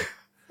good, dude.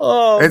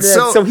 Oh, it's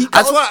man. So he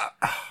that's what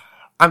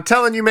I'm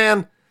telling you,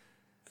 man.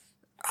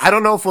 I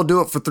don't know if we'll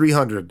do it for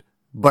 300,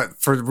 but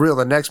for real,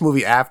 the next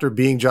movie after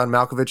Being John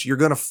Malkovich, you're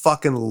going to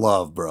fucking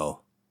love,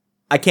 bro.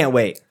 I can't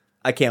wait,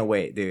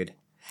 dude.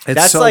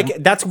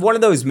 That's one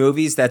of those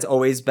movies that's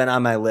always been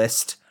on my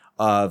list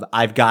of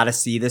I've got to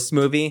see this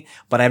movie,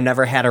 but I've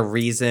never had a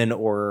reason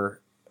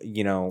or,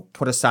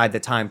 put aside the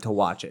time to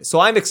watch it. So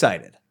I'm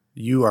excited.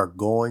 You are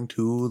going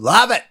to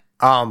love it.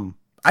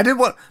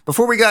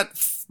 Before we got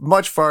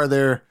much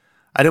farther,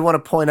 I did want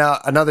to point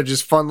out another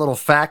just fun little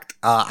fact.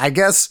 I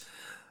guess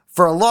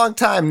for a long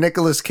time,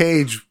 Nicolas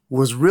Cage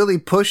was really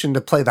pushing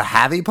to play the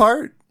Javi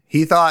part.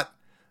 He thought,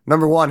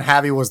 number one,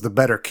 Javi was the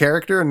better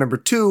character. And number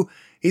two,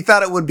 he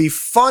thought it would be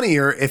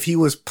funnier if he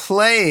was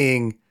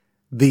playing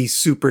the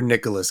super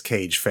Nicolas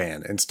Cage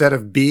fan instead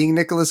of being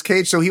Nicolas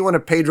Cage. So he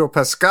wanted Pedro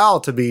Pascal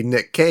to be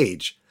Nick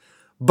Cage.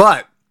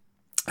 But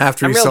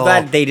after I'm real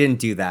glad they didn't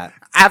do that.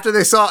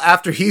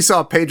 after he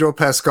saw Pedro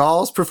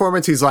Pascal's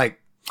performance, he's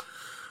like,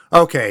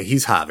 okay,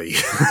 he's Javi.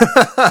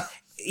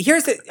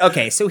 Here's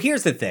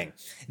the thing.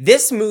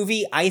 This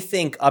movie, I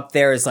think up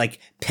there is like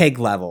pig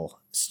level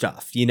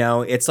stuff. You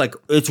know, it's like,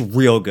 it's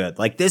real good.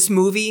 Like this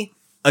movie,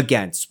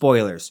 again,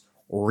 spoilers,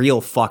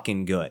 real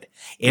fucking good.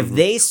 If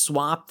they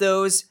swap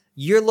those,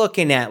 you're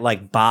looking at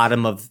like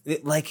bottom of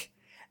like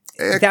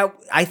that.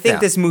 I think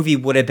this movie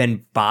would have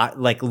been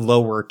like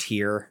lower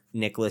tier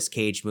Nicolas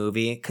Cage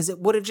movie because it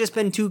would have just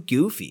been too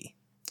goofy.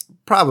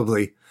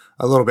 Probably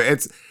a little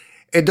bit.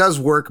 It does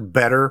work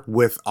better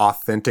with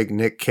authentic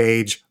Nick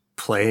Cage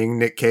playing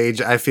Nick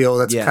Cage. I feel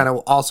that's kind of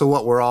also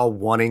what we're all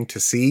wanting to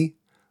see.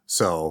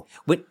 So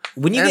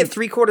when you get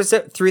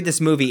 3/4 through this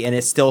movie and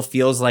it still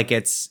feels like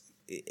it's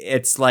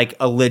like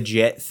a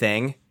legit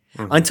thing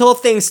until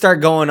things start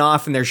going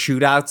off and there's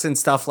shootouts and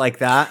stuff like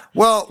that.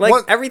 Well, like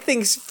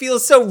everything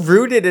feels so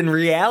rooted in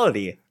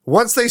reality.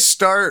 Once the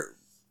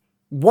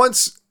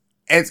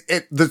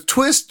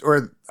twist,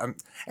 or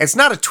it's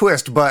not a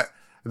twist, but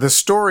the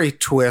story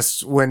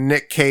twists when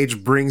Nick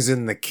Cage brings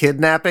in the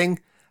kidnapping.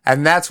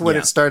 And that's when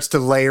it starts to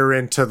layer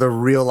into the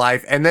real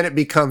life. And then it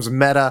becomes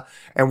meta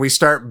and we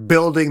start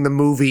building the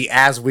movie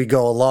as we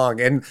go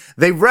along. And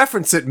they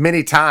reference it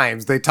many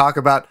times. They talk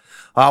about,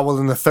 well,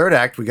 in the third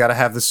act, we got to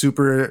have the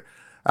super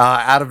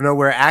out of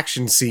nowhere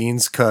action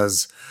scenes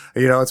because,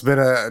 you know, it's been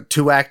a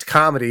 2-act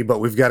comedy, but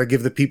we've got to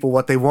give the people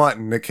what they want.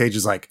 And Nick Cage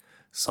is like,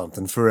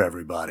 something for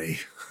everybody.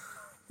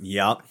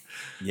 Yep.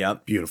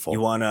 Beautiful.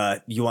 You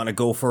wanna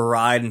go for a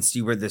ride and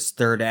see where this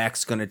third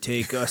act's gonna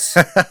take us?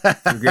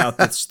 Figure out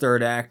this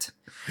third act.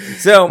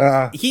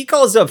 So he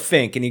calls up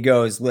Fink and he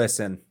goes,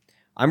 "Listen,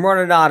 I'm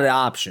running out of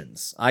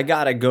options. I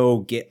gotta go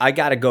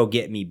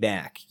get me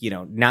back. You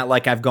know, not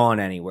like I've gone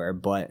anywhere,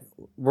 but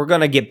we're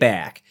gonna get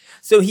back."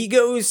 So he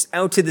goes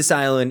out to this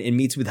island and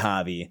meets with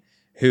Javi,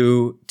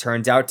 who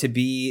turns out to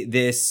be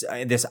this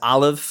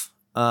olive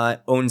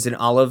owns an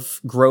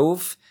olive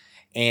grove.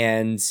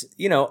 And,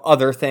 you know,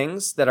 other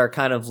things that are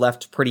kind of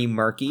left pretty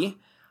murky.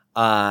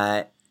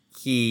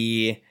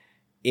 He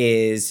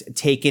is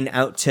taken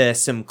out to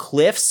some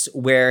cliffs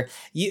where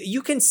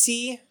you can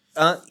see,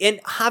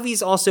 and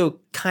Javi's also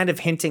kind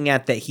of hinting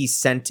at that he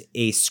sent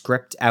a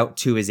script out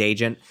to his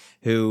agent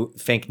who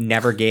Fink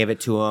never gave it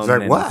to him. He's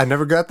like, what? I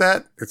never got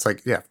that? It's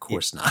like, yeah, of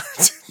course not.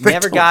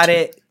 Never got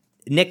it.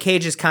 Nick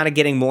Cage is kind of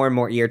getting more and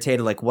more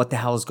irritated. Like, what the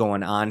hell's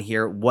going on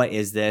here? What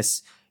is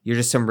this? You're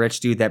just some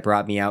rich dude that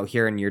brought me out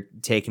here and you're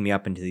taking me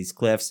up into these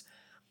cliffs.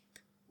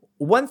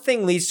 One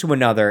thing leads to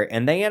another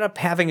and they end up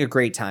having a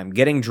great time,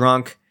 getting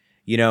drunk.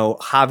 You know,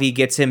 Javi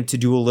gets him to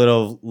do a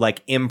little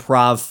like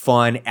improv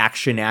fun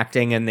action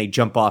acting and they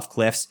jump off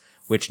cliffs,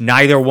 which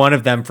neither one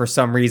of them for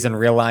some reason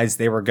realized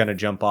they were going to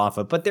jump off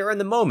of, but they're in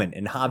the moment.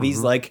 And Javi's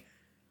like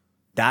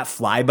that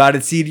fly by the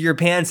seat of your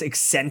pants,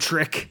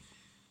 eccentric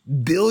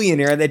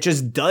billionaire that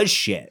just does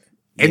shit.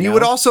 And you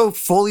would also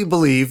fully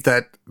believe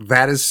that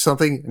is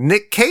something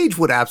Nick Cage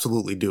would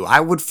absolutely do. I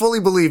would fully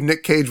believe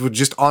Nick Cage would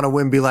just on a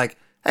whim be like,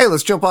 hey,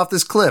 let's jump off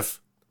this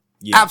cliff.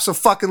 Yeah.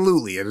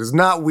 Abso-fucking-lutely. It is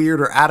not weird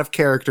or out of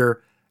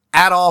character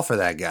at all for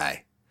that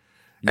guy.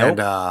 Nope.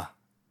 And,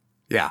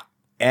 yeah.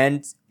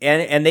 And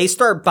they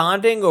start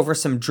bonding over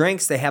some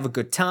drinks. They have a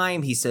good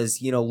time. He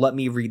says, you know, let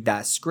me read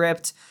that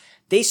script.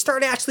 They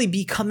start actually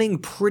becoming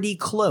pretty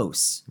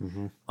close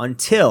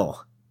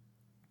until...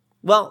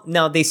 Well,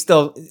 no, they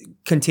still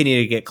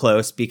continue to get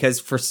close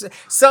because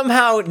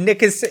somehow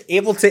Nick is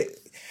able to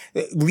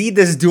lead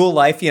this dual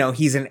life. You know,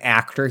 he's an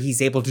actor.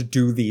 He's able to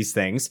do these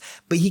things,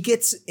 but he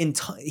gets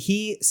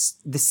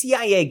the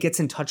CIA gets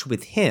in touch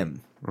with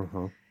him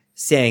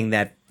saying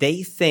that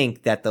they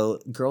think that the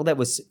girl that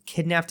was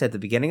kidnapped at the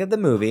beginning of the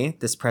movie,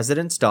 this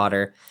president's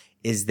daughter,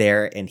 is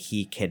there and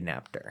he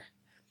kidnapped her.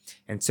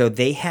 And so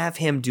they have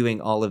him doing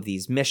all of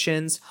these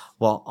missions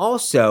while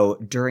also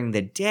during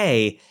the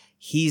day,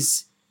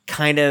 he's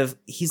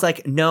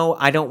like, no,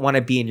 I don't want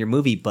to be in your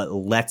movie, but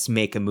let's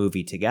make a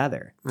movie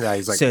together. Yeah,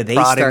 he's like, so they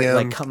start him,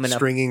 like coming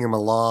stringing him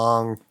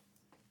along.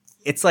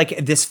 It's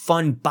like this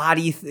fun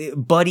buddy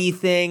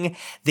thing.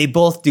 They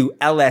both do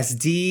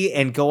LSD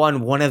and go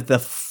on one of the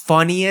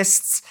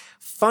funniest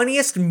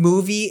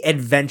movie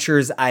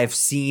adventures I've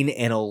seen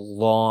in a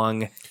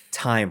long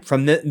time.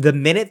 From the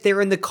minute they're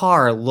in the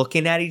car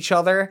looking at each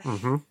other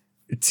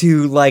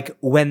to like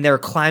when they're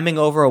climbing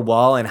over a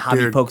wall and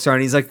Javi pokes around.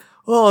 He's like,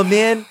 oh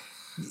man.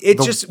 We could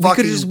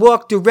have just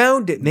walked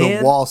around it, man.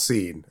 The wall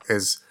scene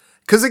is...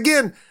 Because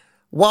again,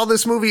 while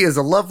this movie is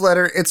a love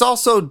letter, it's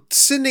also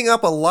sending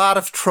up a lot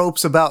of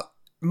tropes about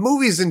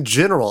movies in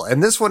general.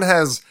 And this one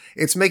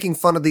it's making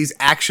fun of these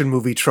action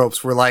movie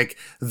tropes where like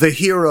the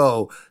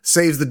hero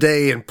saves the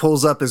day and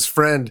pulls up his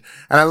friend.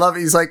 And I love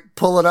it. He's like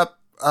pulling up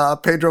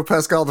Pedro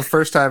Pascal the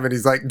first time and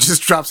he's like,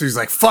 just drops him. He's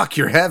like, fuck,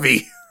 you're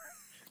heavy.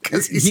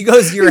 He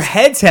goes, your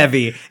head's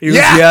heavy. He goes,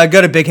 yeah, I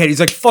got a big head. He's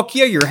like, fuck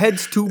yeah, your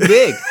head's too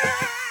big.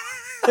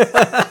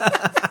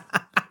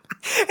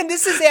 And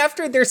this is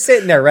after they're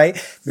sitting there, right?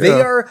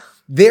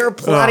 They're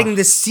plotting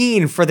the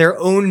scene for their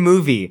own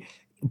movie,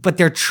 but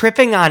they're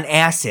tripping on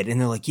acid and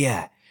they're like,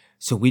 yeah,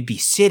 so we'd be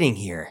sitting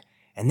here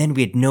And then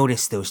we'd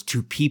notice those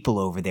two people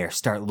over there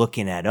start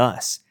looking at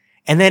us.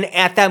 And then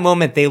at that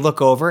moment, they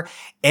look over,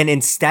 and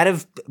instead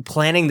of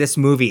planning this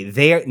movie,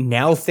 they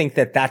now think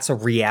that that's a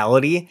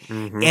reality,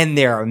 and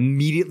they're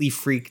immediately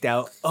freaked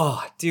out.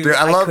 Oh, dude,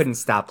 I couldn't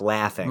stop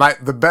laughing.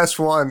 The best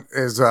one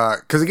is,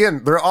 because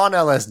again, they're on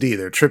LSD.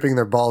 They're tripping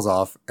their balls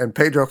off, and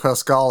Pedro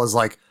Pascal is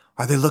like,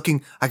 are they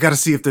looking? I got to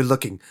see if they're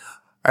looking.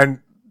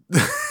 And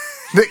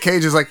Nick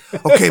Cage is like,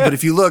 okay, but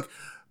if you look,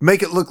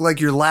 make it look like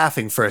you're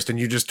laughing first, and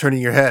you're just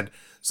turning your head.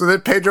 So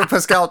then Pedro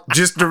Pascal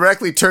just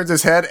directly turns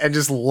his head and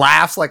just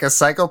laughs like a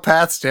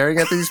psychopath staring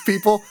at these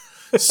people.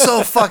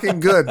 So fucking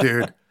good,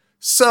 dude.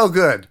 So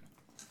good.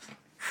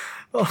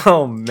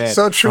 Oh, man.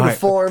 So true to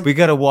form. We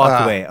got to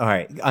walk away. All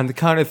right. On the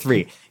count of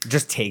 3,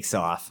 just takes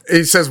off.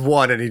 He says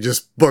 1 and he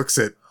just books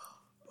it.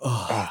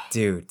 Oh,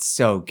 dude.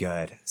 So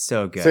good.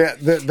 So good. So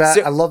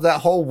yeah, I love that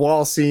whole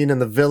wall scene in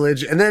the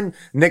village. And then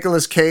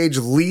Nicolas Cage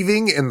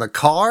leaving in the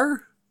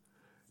car.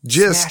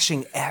 Just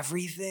smashing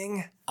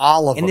everything.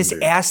 All of them. And this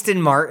dude.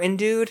 Aston Martin,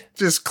 dude.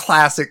 Just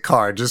classic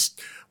car. Just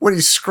when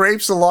he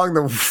scrapes along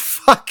the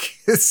fuck.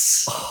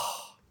 He's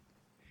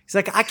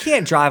like, I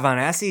can't drive on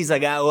acid. He's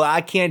like, well,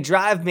 I can't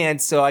drive, man.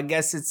 So I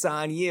guess it's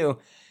on you.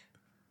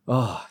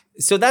 Oh,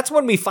 so that's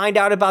when we find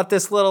out about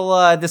this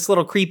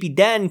little creepy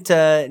den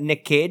to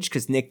Nick Cage,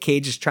 because Nick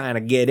Cage is trying to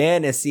get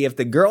in and see if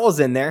the girl's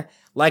in there.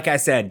 Like I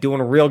said,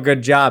 doing a real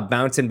good job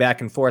bouncing back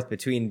and forth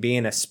between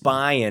being a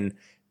spy and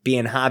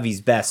being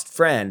Javi's best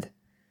friend.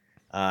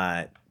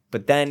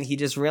 But then he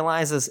just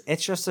realizes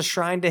it's just a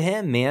shrine to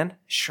him, man.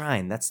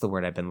 Shrine. That's the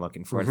word I've been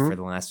looking for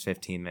the last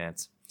 15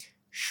 minutes.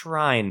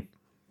 Shrine.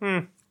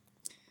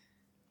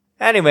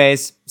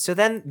 Anyways, so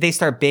then they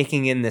start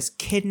baking in this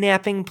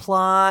kidnapping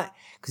plot,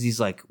 because he's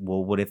like,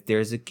 well, what if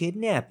there's a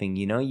kidnapping?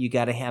 You know, you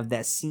got to have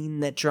that scene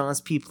that draws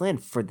people in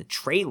for the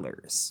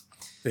trailers.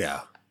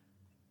 Yeah.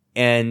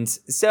 And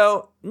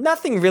so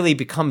nothing really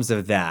becomes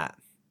of that.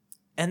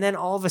 And then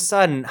all of a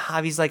sudden,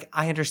 Javi's like,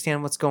 I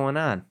understand what's going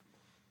on.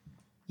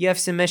 You have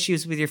some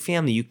issues with your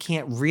family. You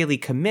can't really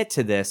commit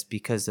to this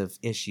because of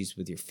issues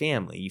with your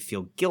family. You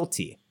feel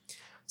guilty.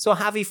 So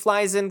Javi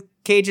flies in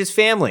Cage's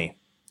family,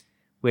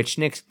 which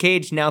Nick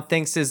Cage now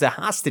thinks is a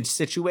hostage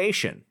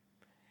situation.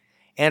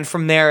 And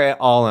from there, it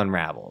all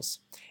unravels.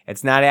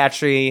 It's not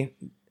actually,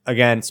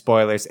 again,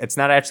 spoilers, it's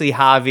not actually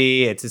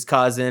Javi, it's his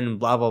cousin,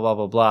 blah, blah, blah,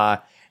 blah, blah.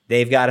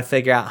 They've got to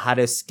figure out how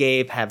to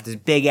escape, have this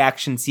big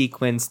action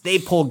sequence. They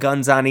pull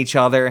guns on each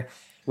other,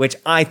 which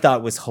I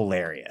thought was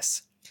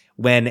hilarious.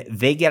 When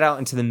they get out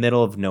into the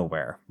middle of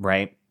nowhere,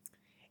 right?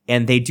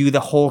 And they do the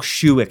whole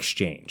shoe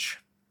exchange.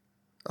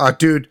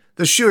 Dude,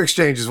 the shoe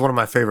exchange is one of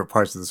my favorite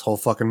parts of this whole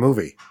fucking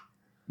movie.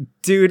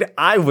 Dude,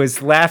 I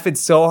was laughing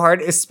so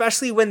hard,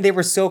 especially when they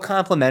were so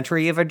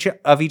complimentary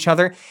of each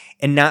other.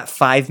 And not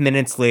 5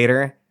 minutes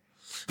later,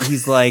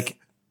 he's like,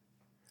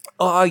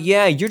 oh,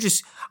 yeah,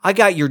 I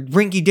got your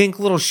rinky-dink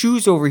little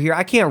shoes over here.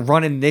 I can't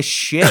run in this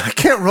shit. I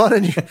can't run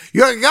in here.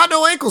 You got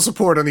no ankle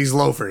support on these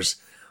loafers.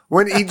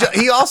 When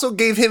he also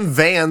gave him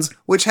Vans,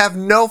 which have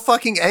no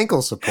fucking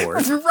ankle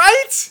support.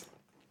 Right?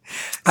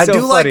 I so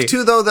do funny. like,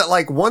 too, though, that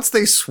like once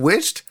they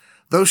switched,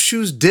 those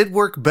shoes did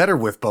work better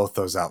with both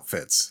those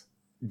outfits.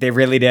 They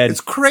really did.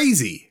 It's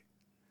crazy.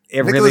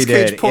 Nicolas really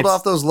did. Cage pulled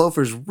off those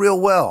loafers real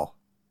well.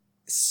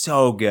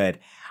 So good.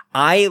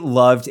 I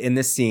loved in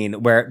the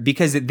scene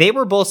because they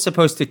were both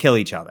supposed to kill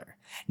each other.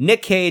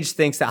 Nick Cage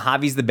thinks that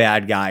Javi's the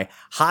bad guy.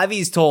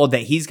 Javi's told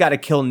that he's got to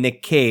kill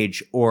Nick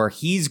Cage or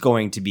he's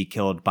going to be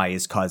killed by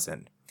his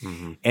cousin.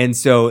 Mm-hmm. And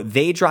so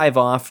they drive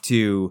off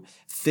to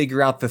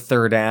figure out the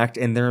third act,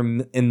 and they're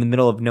in the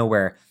middle of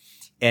nowhere.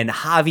 And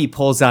Javi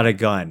pulls out a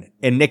gun,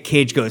 and Nick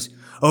Cage goes,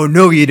 "Oh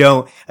no, you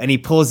don't!" And he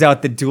pulls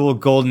out the dual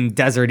golden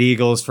Desert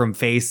Eagles from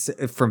Faced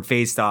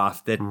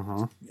Off,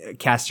 the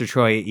Castor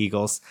Troy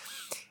Eagles,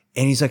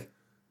 and he's like,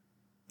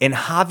 and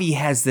Javi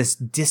has this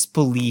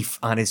disbelief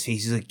on his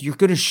face. He's like, "You're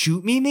gonna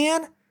shoot me,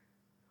 man?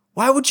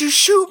 Why would you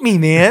shoot me,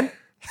 man?"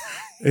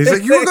 He's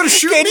like, "You were gonna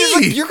shoot me.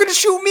 Like, you're gonna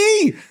shoot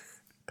me."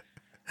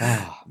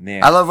 Oh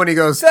man! I love when he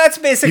goes, so that's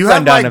basically "You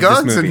have my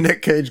guns," and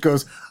Nick Cage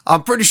goes,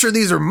 "I'm pretty sure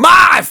these are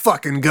my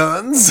fucking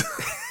guns."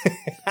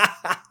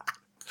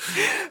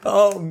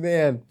 Oh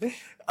man!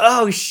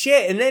 Oh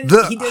shit! And then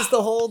he does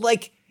the whole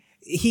like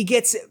he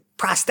gets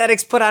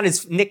prosthetics put on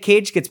his Nick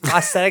Cage gets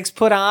prosthetics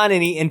put on,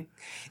 and he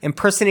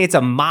impersonates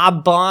a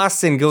mob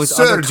boss and goes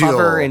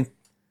undercover and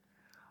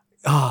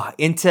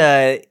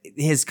into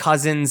his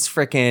cousin's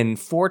freaking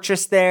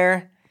fortress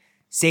there.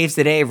 Saves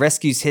the day,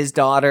 rescues his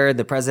daughter,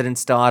 the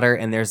president's daughter,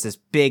 and there's this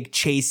big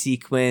chase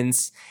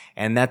sequence,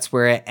 and that's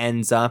where it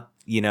ends up,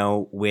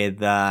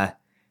 with,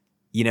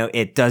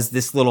 it does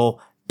this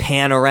little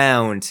pan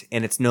around,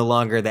 and it's no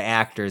longer the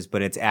actors,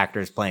 but it's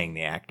actors playing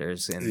the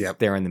actors, and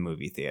they're in the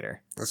movie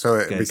theater. So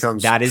it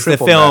becomes that is the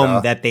film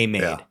meta that they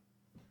made. Yeah.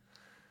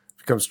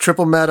 Becomes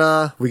triple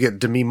meta. We get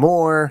Demi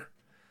Moore.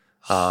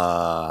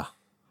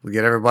 We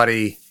get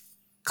everybody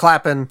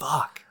clapping.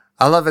 Fuck.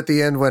 I love at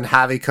the end when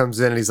Javi comes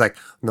in and he's like,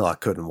 no, I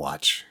couldn't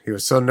watch. He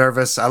was so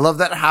nervous. I love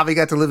that Javi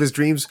got to live his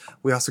dreams.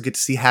 We also get to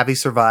see Javi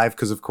survive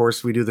because, of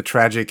course, we do the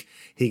tragic.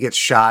 He gets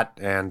shot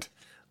and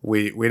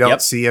we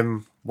don't see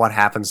him, what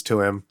happens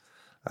to him.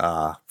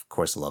 Of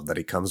course, I love that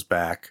he comes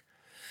back.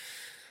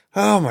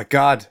 Oh, my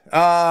God.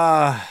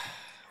 I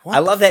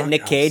love that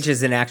Nick Cage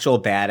is an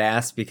actual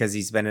badass because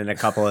he's been in a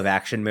couple of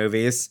action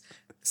movies.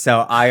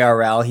 So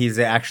IRL, he's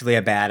actually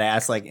a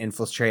badass, like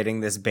infiltrating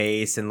this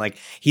base, and like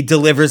he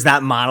delivers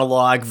that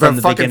monologue from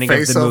the beginning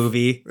of the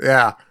movie.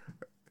 Yeah.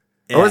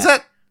 Or was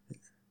that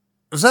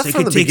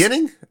from the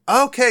beginning?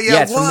 Okay,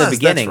 yeah, it's from the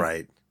beginning. That's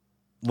right.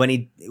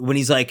 When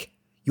he's like,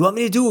 "You want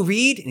me to do a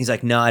read?" And he's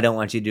like, "No, I don't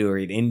want you to do a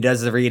read." And he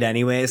does the read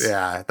anyways.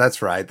 Yeah,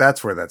 that's right.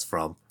 That's where that's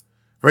from.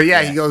 But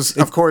yeah, he goes,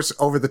 of course,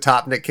 over the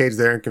top. Nick Cage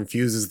there and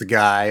confuses the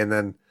guy, and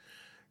then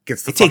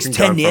gets the. It takes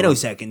 10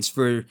 nanoseconds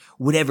for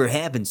whatever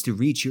happens to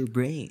reach your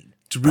brain.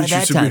 By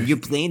that time, your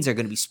planes are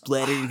going to be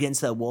splattered against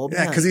that wall.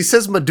 Yeah, because he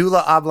says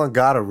medulla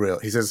oblongata.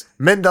 He says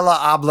medulla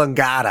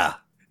oblongata.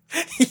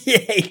 Yeah,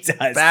 he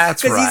does.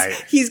 That's right.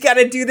 He's got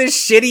to do this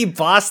shitty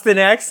Boston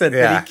accent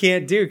that he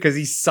can't do because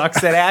he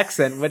sucks at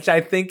accent, which I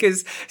think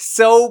is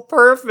so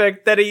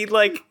perfect that he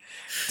like.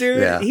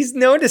 Dude, he's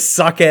known to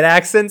suck at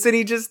accents, and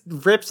he just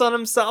rips on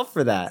himself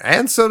for that.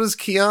 And so does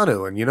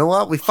Keanu. And you know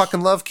what? We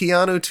fucking love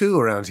Keanu, too,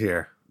 around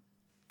here.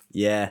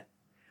 Yeah.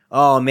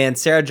 Oh, man.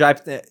 Sarah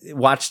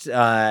watched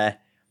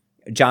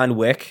John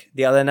Wick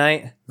the other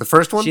night. The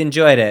first one? She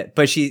enjoyed it.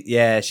 But she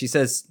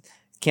says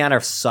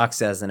Keanu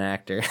sucks as an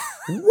actor.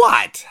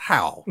 What?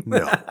 How?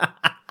 No.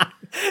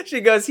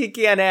 She goes, he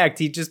can't act.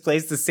 He just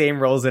plays the same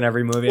roles in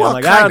every movie. Well, I'm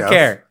like, I don't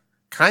care.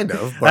 Kind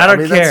of. But I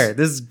don't care.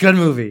 This is a good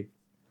movie.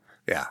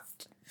 Yeah.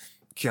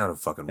 Keanu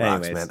fucking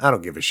rocks, man. I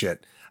don't give a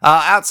shit.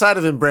 Outside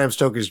of Bram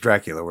Stoker's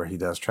Dracula, where he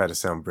does try to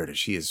sound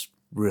British, he is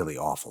really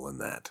awful in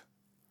that.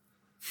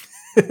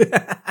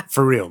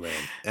 For real,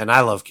 man. And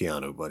I love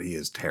Keanu, but he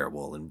is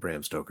terrible in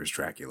Bram Stoker's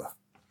Dracula.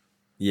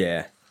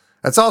 Yeah.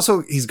 That's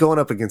also, he's going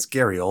up against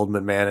Gary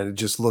Oldman, man,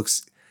 and it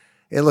looks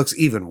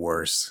even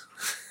worse.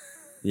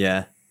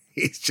 Yeah.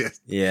 He's just.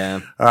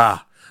 Yeah.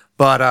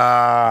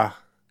 Goddamn,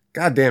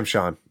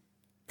 Sean.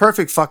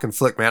 Perfect fucking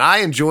flick, man. I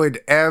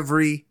enjoyed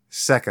every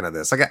second of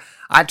this.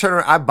 I turned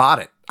around, I bought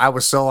it. I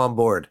was so on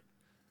board.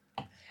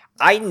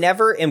 I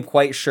never am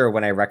quite sure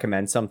when I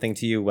recommend something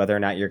to you whether or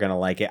not you're going to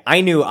like it.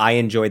 I knew I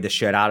enjoyed the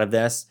shit out of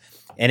this,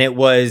 and it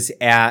was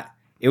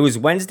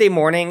Wednesday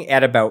morning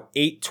at about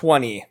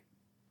 8:20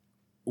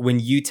 when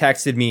you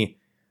texted me,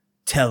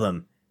 "Tell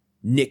him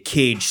Nick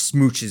Cage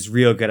smooches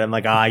real good." I'm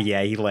like,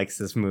 yeah, he likes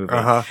this movie.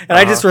 And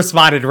I just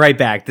responded right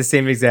back the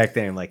same exact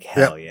thing. I'm like,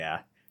 hell yeah.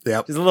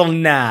 Yep. Just a little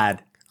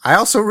nod. I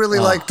also really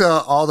liked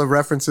all the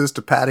references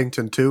to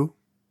Paddington 2.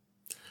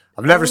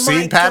 I've never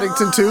seen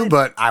Paddington 2,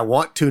 but I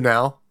want to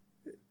now.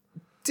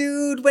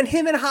 Dude, when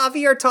him and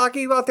Javi are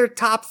talking about their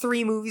top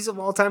 3 movies of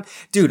all time.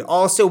 Dude,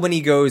 also when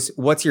he goes,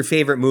 "What's your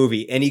favorite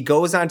movie?" And he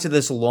goes on to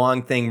this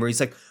long thing where he's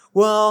like,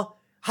 well,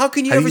 how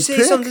can you ever say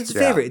something's a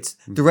favorite? It's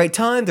the right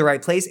time, the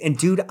right place. And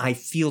dude, I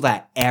feel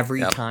that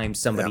every time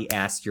somebody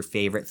asks your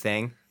favorite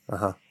thing.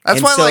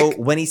 That's why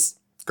when he's...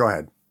 Go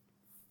ahead.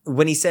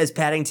 When he says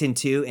Paddington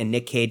 2 and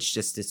Nick Cage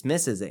just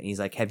dismisses it. And he's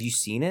like, have you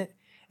seen it?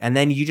 And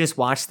then you just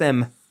watch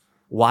them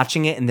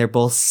watching it and they're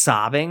both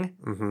sobbing.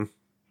 Mm-hmm.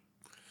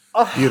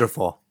 Oh.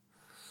 Beautiful.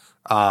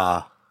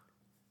 Fuck,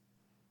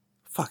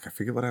 I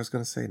forget what I was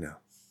going to say now.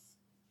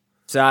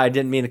 Sorry, I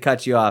didn't mean to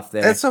cut you off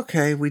there. It's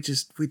okay. We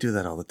do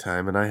that all the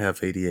time. And I have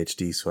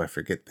ADHD, so I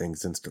forget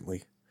things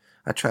instantly.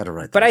 I try to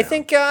write them down.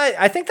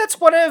 I think that's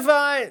one of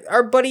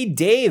our buddy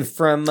Dave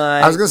from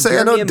I was going to say,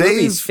 I know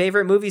Dave's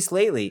favorite movies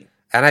lately.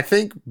 And I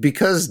think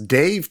because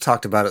Dave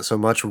talked about it so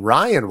much,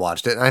 Ryan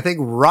watched it. And I think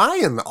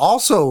Ryan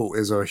also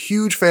is a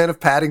huge fan of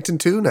Paddington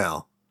 2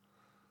 now.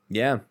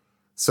 Yeah.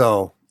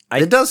 So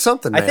it does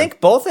something, man. I think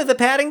both of the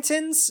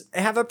Paddingtons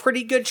have a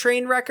pretty good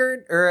train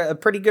record, or a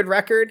pretty good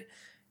record.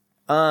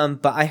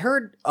 But I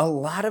heard a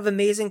lot of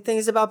amazing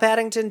things about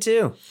Paddington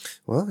 2.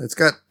 Well, it's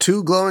got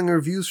 2 glowing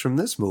reviews from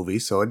this movie,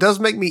 so it does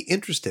make me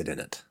interested in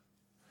it.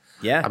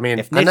 Yeah. I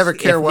mean, I never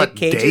care what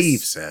Dave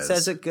says.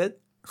 Says it good?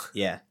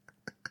 Yeah.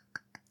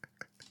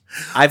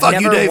 I've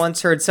never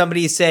once heard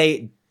somebody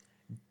say,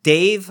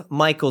 Dave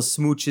Michaels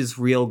smooches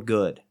real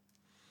good.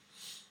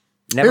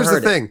 Never heard it.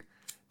 Here's the thing.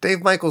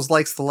 Dave Michaels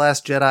likes The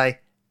Last Jedi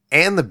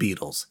and the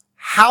Beatles.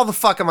 How the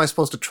fuck am I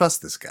supposed to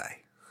trust this guy?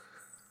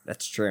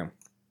 That's true.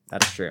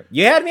 That's true.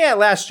 You had me at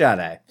Last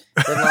Jedi.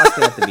 Then lost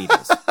me at the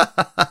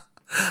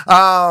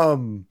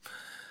Beatles.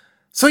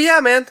 So yeah,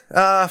 man.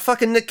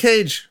 Fucking Nick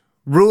Cage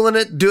ruling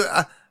it.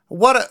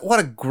 What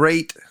a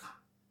great.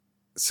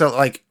 So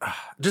like,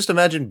 just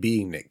imagine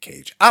being Nick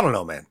Cage. I don't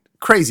know, man.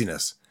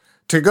 Craziness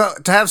to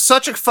have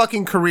such a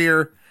fucking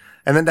career,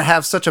 and then to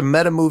have such a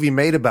meta movie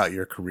made about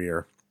your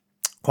career.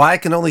 Why I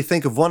can only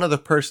think of one other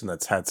person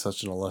that's had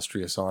such an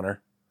illustrious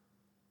honor.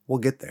 We'll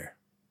get there.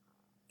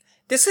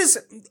 This is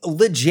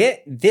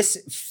legit. This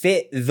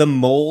fit the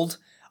mold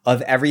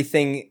of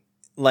everything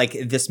like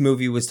this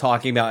movie was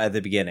talking about at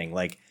the beginning.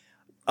 Like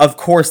of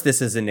course,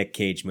 this is a Nick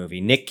Cage movie.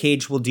 Nick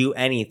Cage will do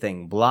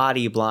anything, blah,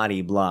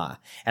 blah, blah.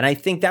 And I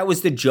think that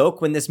was the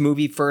joke when this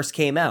movie first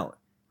came out.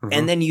 Mm-hmm.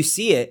 And then you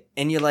see it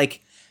and you're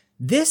like,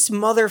 this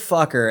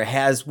motherfucker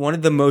has one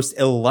of the most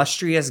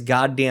illustrious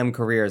goddamn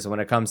careers when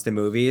it comes to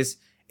movies.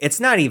 It's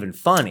not even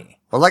funny.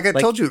 Well, like I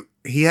told you,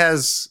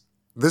 this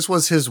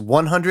was his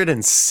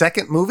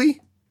 102nd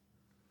movie.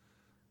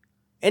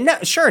 And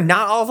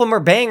not all of them are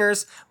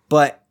bangers,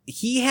 but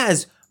he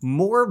has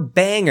more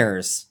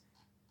bangers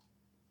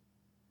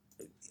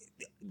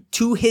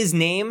to his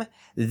name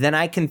than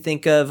I can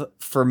think of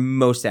for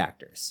most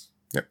actors.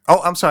 Yep.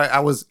 Oh, I'm sorry.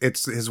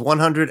 It's his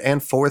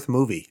 104th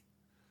movie.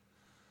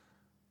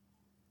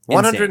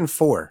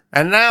 104.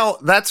 And now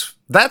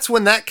that's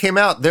when that came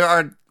out.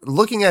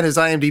 Looking at his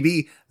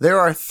IMDb, there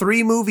are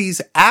 3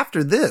 movies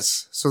after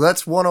this. So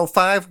that's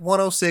 105,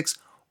 106,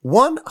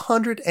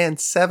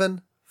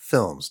 107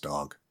 films,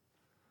 dog.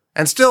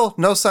 And still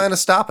no sign of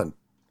stopping.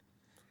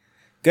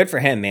 Good for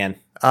him, man.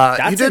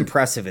 That's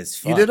impressive as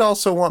fuck. You did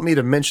also want me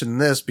to mention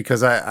this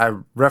because I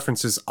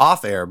referenced this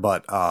off air,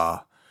 but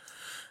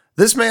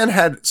this man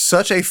had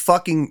such a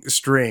fucking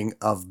string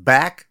of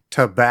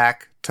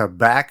back-to-back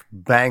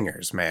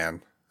bangers,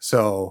 man.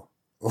 So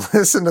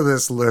listen to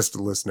this list,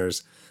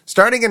 listeners.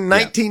 Starting in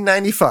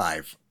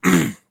 1995,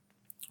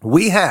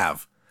 we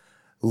have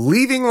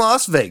Leaving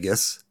Las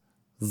Vegas,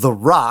 The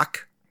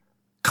Rock,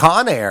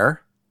 Con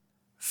Air,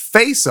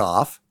 Face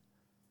Off,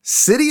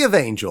 City of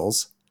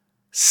Angels,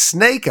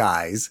 Snake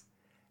Eyes,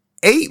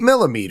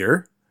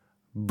 8mm,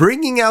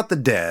 Bringing Out the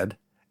Dead,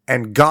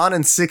 and Gone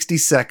in 60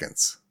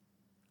 Seconds.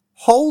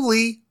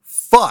 Holy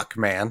fuck,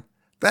 man.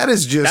 That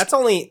is just... That's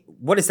only,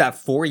 what is that,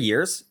 4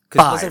 years?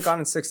 Because it wasn't Gone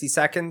in 60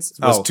 Seconds?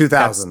 It was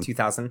 2000. That's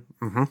 2000.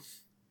 Mm-hmm.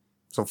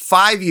 So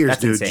 5 years,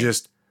 that's dude. Insane.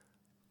 Just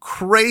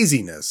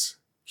craziness.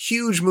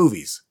 Huge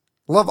movies.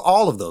 Love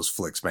all of those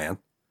flicks, man.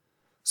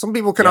 Some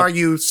people can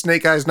argue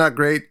Snake Eyes not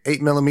great,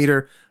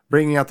 8mm,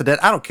 Bringing Out the Dead.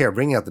 I don't care.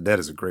 Bringing Out the Dead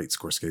is a great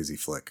Scorsese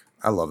flick.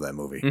 I love that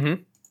movie.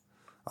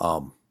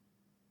 Mm-hmm.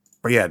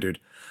 But yeah, dude.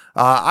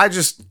 I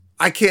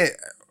can't.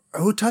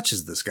 Who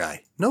touches this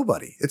guy?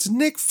 Nobody. It's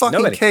Nick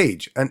fucking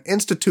Cage, an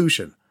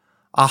institution.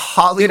 A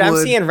Hollywood. Dude, I'm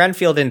seeing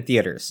Renfield in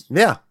theaters.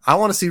 Yeah, I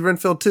want to see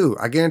Renfield too.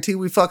 I guarantee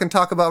we fucking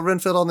talk about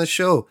Renfield on this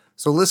show.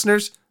 So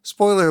listeners,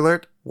 spoiler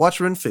alert, watch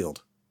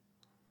Renfield.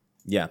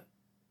 Yeah.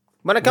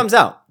 When it comes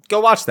out,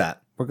 go watch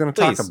that. We're going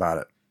to talk about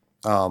it.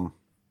 God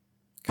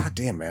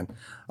damn, man.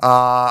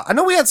 I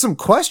know we had some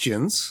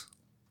questions.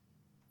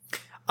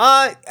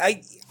 I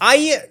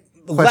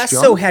less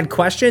so had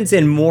questions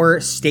and more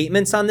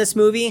statements on this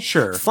movie.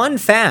 Sure. Fun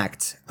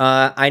fact,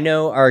 I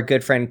know our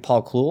good friend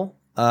Paul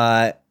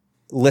Kluhl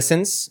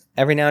listens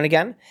every now and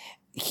again.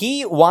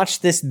 He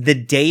watched this the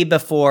day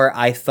before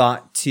I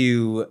thought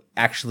to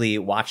actually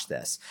watch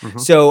this. Mm-hmm.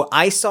 So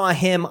I saw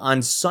him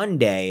on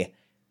Sunday.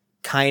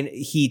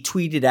 He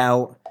tweeted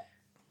out,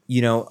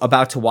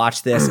 about to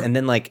watch this, and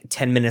then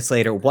 10 minutes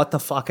later, what the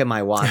fuck am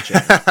I watching?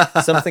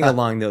 Something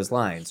along those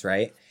lines,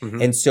 right? Mm-hmm.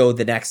 And so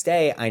the next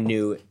day, I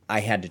knew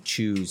I had to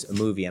choose a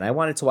movie, and I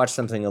wanted to watch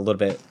something a little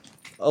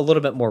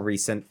bit more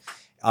recent.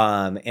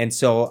 And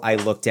so I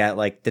looked at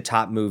the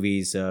top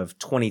movies of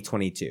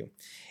 2022,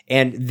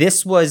 and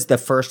this was the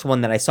first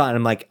one that I saw, and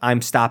I'm like,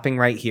 I'm stopping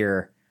right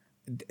here.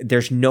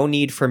 There's no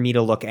need for me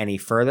to look any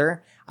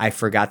further. I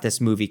forgot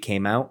this movie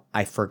came out.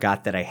 I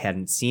forgot that I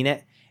hadn't seen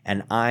it.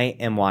 And I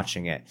am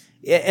watching it.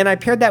 And I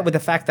paired that with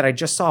the fact that I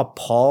just saw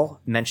Paul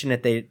mention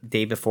it the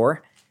day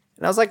before.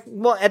 And I was like,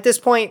 well, at this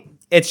point,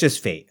 it's just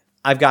fate.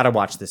 I've got to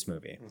watch this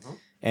movie. Mm-hmm.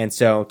 And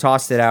so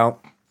tossed it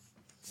out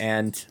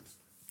and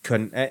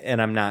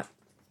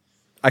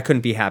I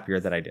couldn't be happier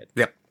that I did.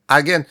 Yep.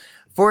 Again,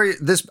 for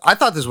this, I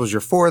thought this was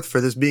your 4th, for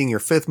this being your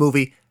 5th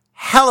movie.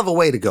 Hell of a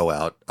way to go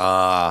out.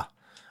 I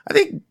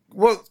think,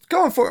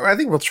 going forward, I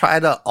think we'll try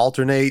to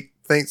alternate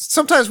things.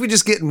 Sometimes we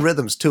just get in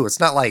rhythms too.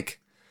 It's not like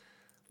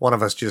one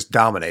of us just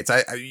dominates.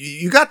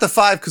 You got the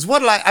 5 because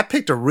I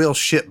picked a real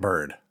shit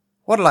bird.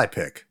 What did I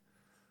pick?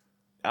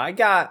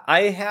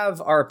 I have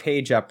our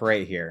page up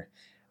right here.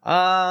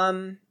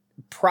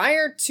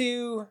 Prior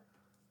to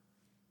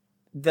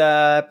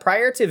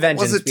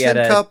Vengeance, was it Tin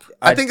Cup?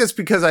 I think it's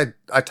because I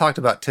talked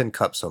about Tin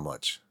Cup so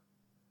much.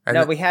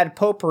 No, we had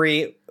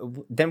Potpourri.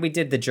 Then we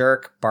did The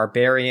Jerk,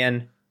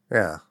 Barbarian.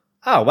 Yeah.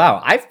 Oh wow,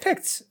 I've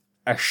picked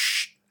I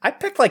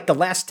picked the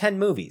last 10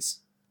 movies.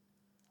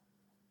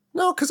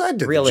 No, because I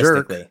did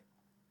realistically. The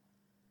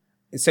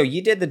Jerk. So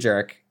you did The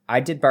Jerk. I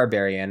did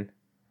Barbarian.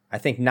 I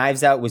think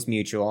Knives Out was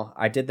mutual.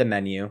 I did The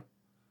Menu.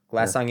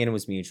 Glass Onion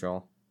was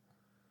mutual.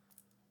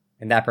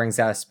 And that brings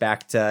us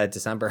back to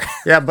December.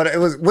 Yeah, but it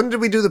was, when did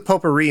we do the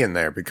potpourri in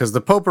there? Because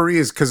the potpourri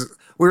is, because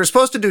we were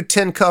supposed to do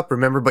Tin Cup,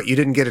 remember, but you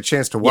didn't get a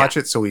chance to watch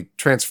it, so we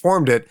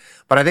transformed it.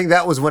 But I think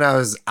that was when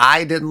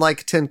I didn't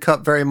like Tin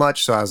Cup very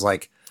much, so I was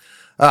like,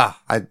 and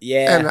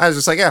I was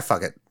just like,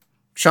 fuck it.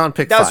 Sean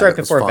picked 5. That was right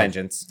before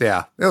Vengeance.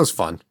 Yeah, it was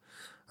fun.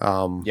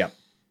 Yep.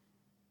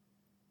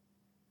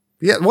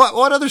 Yeah,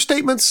 what other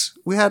statements?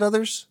 We had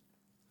others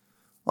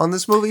on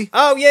this movie?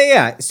 Oh,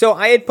 yeah. So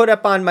I had put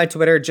up on my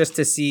Twitter just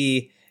to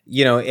see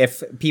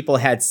if people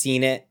had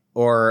seen it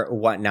or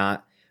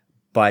whatnot.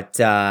 But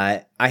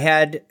I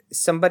had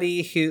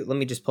somebody who, let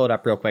me just pull it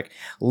up real quick,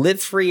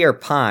 Live Free or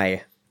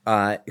Pie,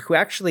 who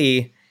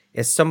actually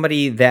is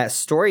somebody that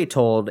story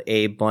told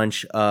a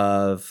bunch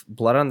of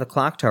Blood on the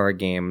Clock Tower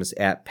games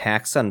at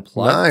PAX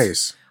Unplugged.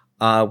 Nice.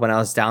 When I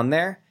was down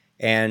there.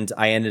 And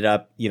I ended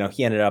up,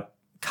 he ended up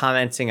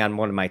commenting on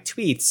one of my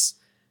tweets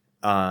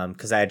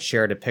because I had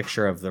shared a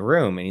picture of the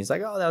room. And he's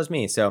like, oh, that was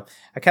me. So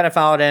I kind of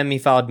followed him. He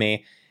followed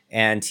me.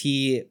 And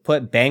he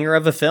put banger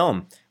of a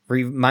film.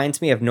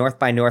 Reminds me of North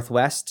by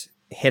Northwest,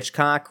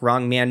 Hitchcock,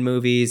 Wrong Man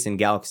Movies, and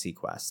Galaxy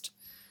Quest.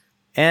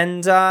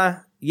 And,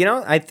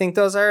 I think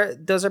those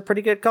are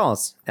pretty good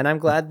calls. And I'm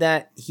glad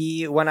that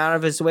he went out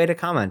of his way to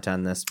comment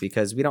on this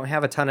because we don't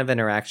have a ton of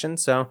interaction.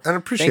 So I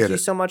appreciate thank you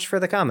so much for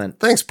the comment.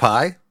 Thanks,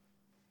 Pi.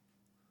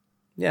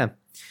 Yeah.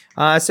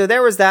 So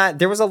there was that.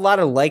 There was a lot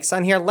of likes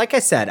on here. Like I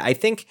said, I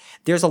think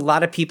there's a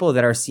lot of people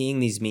that are seeing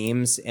these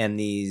memes and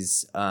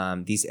these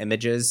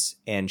images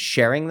and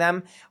sharing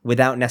them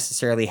without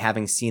necessarily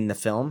having seen the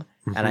film.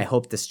 Mm-hmm. And I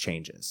hope this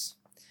changes.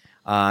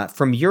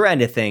 From your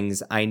end of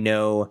things, I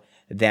know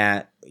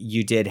that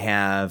you did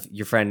have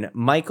your friend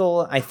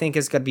Michael, I think,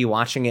 is going to be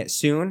watching it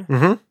soon.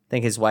 Mm-hmm. I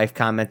think his wife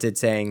commented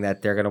saying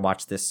that they're going to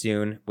watch this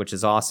soon, which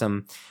is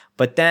awesome.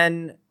 But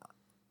then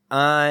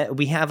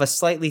we have a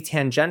slightly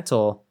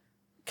tangential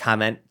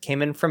comment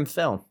came in from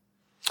Phil.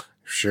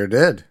 Sure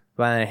did.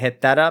 Want to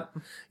hit that up?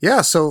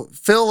 Yeah. So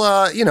Phil,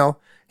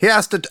 he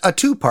asked a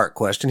two-part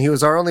question. He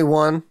was our only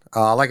one.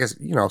 Like I,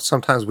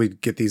 sometimes we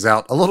get these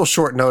out a little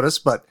short notice,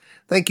 but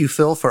thank you,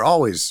 Phil, for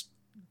always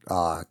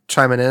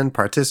chiming in,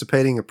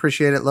 participating.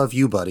 Appreciate it. Love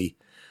you, buddy.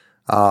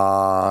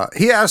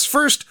 He asked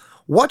first,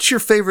 what's your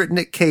favorite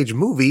Nick Cage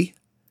movie?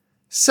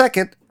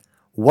 Second,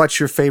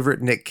 what's your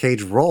favorite Nick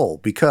Cage role?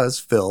 Because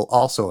Phil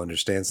also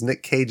understands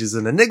Nick Cage is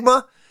an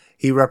enigma.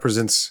 He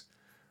represents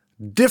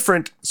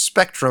different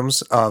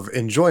spectrums of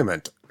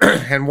enjoyment.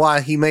 And while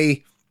he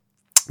may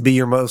be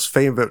your most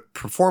favorite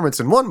performance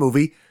in one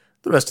movie,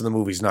 the rest of the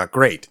movie's not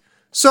great.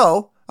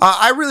 So,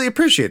 I really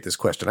appreciate this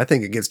question. I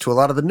think it gets to a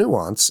lot of the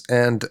nuance.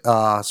 And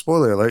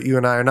spoiler alert, you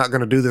and I are not going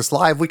to do this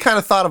live. We kind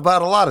of thought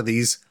about a lot of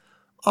these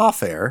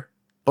off air,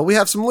 but we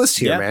have some lists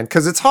here, man,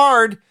 because it's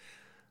hard.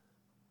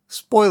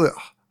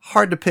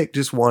 Hard to pick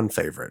just one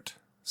favorite.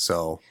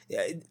 So,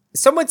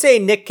 some would say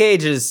Nick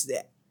Cage is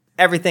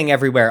everything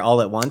everywhere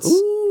all at once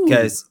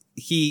because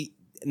I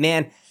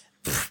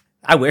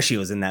wish he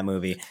was in that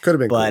movie. Could have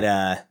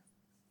been,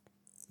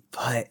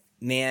 but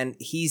man,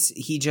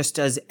 he just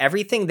does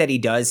everything that he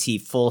does. He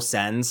full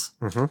sends,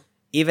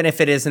 even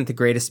if it isn't the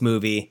greatest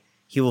movie.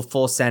 He will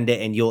full send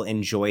it, and you'll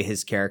enjoy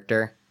his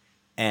character.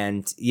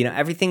 And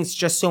everything's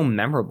just so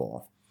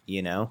memorable.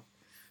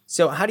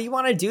 So how do you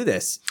want to do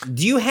this?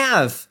 Do you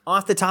have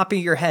off the top of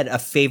your head a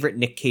favorite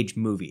Nick Cage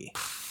movie?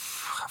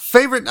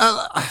 Favorite?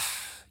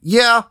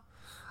 Yeah.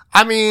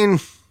 I mean,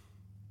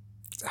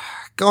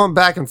 going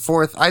back and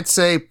forth, I'd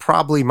say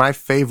probably my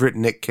favorite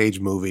Nick Cage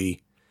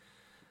movie,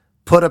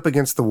 put up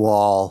against the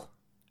wall,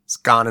 is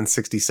Gone in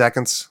 60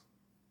 Seconds.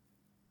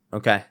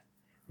 Okay.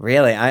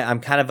 Really?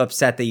 I'm kind of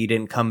upset that you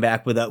didn't come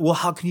back with well,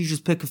 how can you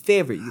just pick a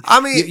favorite? I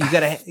mean, you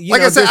gotta,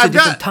 like I said, I've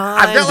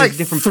got like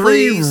different 3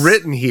 place.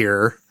 written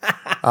here.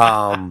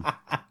 I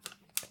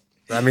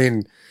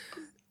mean,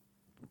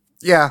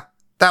 yeah,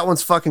 that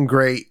one's fucking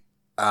great.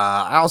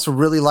 I also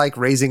really like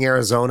Raising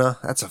Arizona.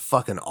 That's a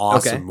fucking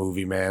awesome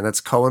movie, man.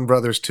 That's Coen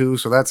Brothers too,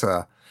 so that's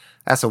a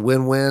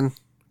win-win.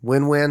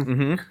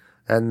 Mm-hmm.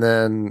 And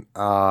then,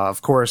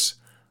 of course,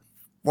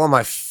 one of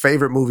my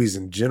favorite movies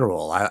in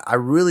general. I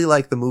really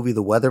like the movie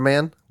The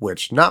Weatherman,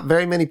 which not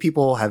very many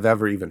people have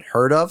ever even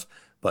heard of,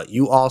 but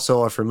you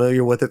also are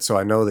familiar with it, so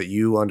I know that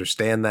you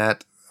understand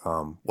that.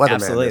 Weatherman,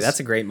 absolutely, that's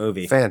a great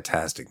movie.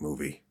 Fantastic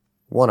movie.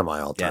 One of my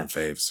all-time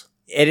faves.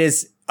 It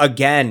is,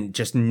 again,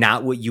 just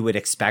not what you would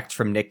expect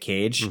from Nick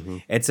Cage. Mm-hmm.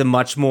 It's a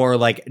much more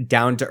like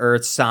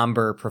down-to-earth,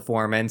 somber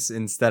performance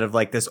instead of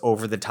like this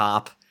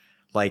over-the-top,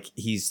 like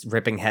he's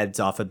ripping heads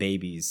off of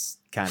babies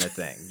kind of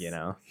thing,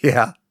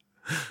 Yeah.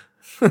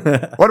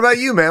 What about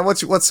you, man?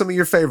 What's some of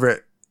your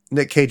favorite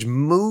Nick Cage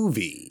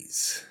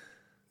movies?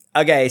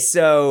 Okay,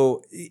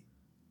 so,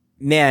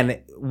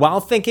 man,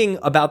 while thinking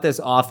about this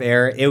off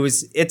air,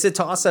 it's a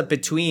toss up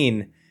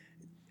between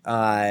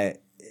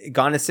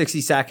Gone in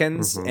 60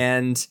 Seconds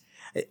and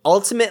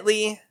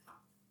ultimately,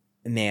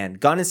 man,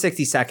 Gone in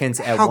 60 Seconds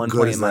at one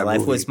point in my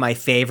life was my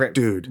favorite,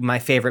 dude. My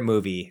favorite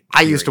movie.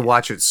 I used to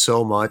watch it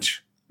so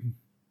much.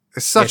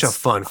 It's such a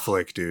fun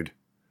flick, dude.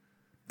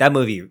 That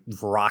movie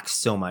rocks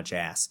so much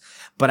ass.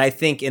 But I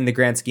think in the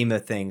grand scheme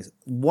of things,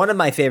 one of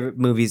my favorite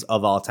movies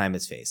of all time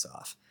is Face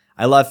Off.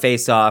 I love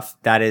Face Off.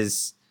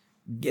 That's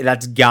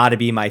got to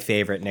be my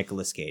favorite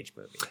Nicolas Cage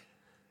movie.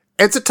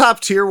 It's a top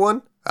tier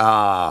one.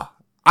 I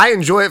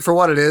enjoy it for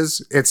what it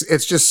is.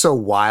 It's just so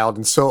wild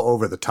and so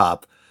over the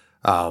top.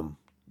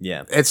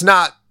 Yeah. It's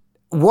not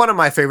one of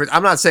my favorites.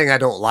 I'm not saying I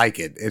don't like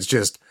it. It's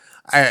just,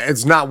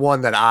 it's not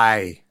one that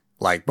I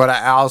Like, but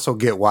I also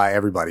get why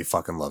everybody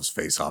fucking loves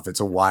Face Off. It's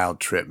a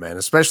wild trip, man.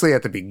 Especially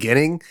at the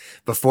beginning,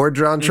 before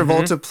John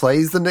Travolta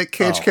plays the Nick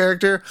Cage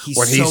character,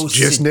 when he's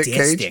just Nick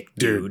Cage,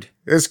 dude.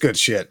 It's good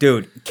shit,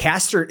 dude.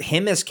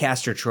 Him as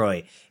Castor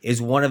Troy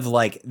is one of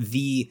like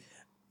the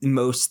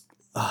most.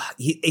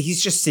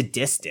 He's just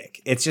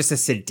sadistic. It's just a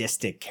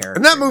sadistic character.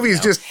 And that movie is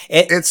just,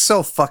 it's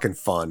so fucking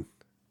fun.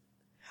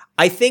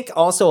 I think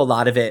also a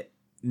lot of it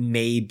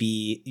may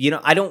be,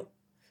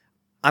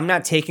 I'm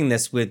not taking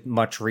this with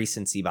much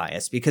recency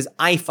bias because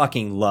I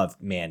fucking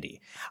loved Mandy.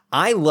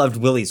 I loved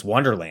Willy's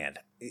Wonderland.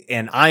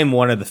 And I'm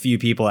one of the few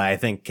people that I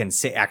think can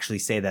actually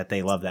say that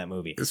they love that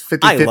movie. It's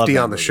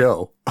 50-50 on the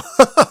show.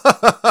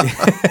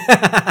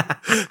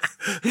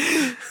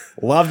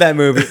 Love that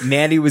movie.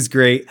 Mandy was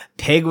great.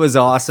 Pig was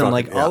awesome.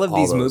 All of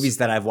these movies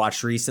that I've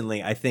watched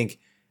recently, I think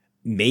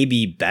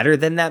maybe better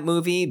than that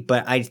movie.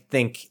 But I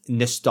think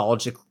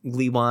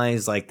nostalgically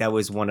wise, like that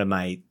was one of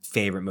my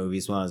favorite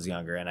movies when I was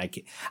younger. And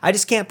I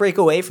just can't break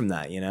away from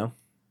that,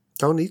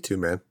 Don't need to,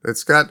 man.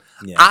 It's got,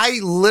 I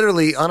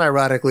literally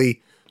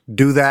unironically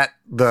do that.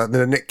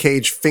 The Nick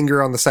Cage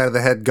finger on the side of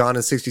the head, Gone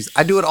in 60s.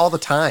 I do it all the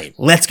time.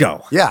 Let's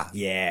go. Yeah.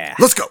 Yeah.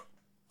 Let's go.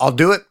 I'll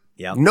do it.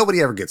 Yeah.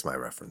 Nobody ever gets my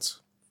reference.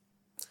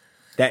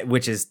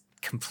 Which is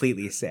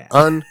completely sad.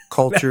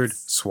 Uncultured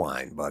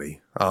swine,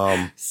 buddy.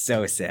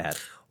 So sad.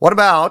 What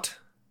about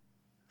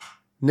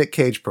Nick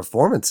Cage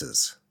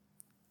performances?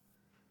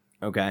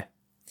 Okay.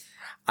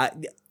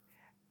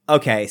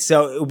 Okay,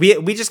 so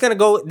we just gonna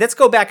go. Let's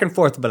go back and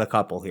forth with a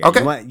couple here.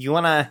 Okay. You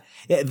wanna?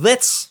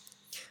 Let's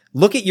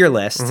look at your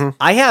list. Mm-hmm.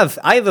 I have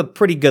a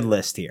pretty good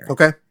list here.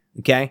 Okay.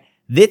 Okay.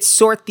 Let's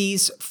sort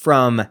these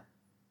from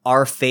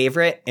our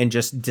favorite and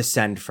just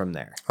descend from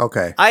there.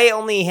 Okay. I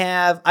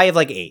have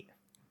like 8.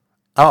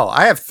 Oh,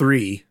 I have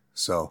 3.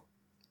 So.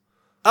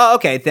 Oh,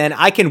 okay. Then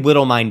I can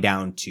whittle mine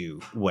down to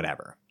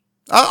whatever.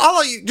 I'll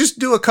let you just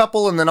do a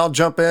couple and then I'll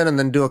jump in and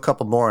then do a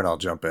couple more and I'll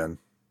jump in.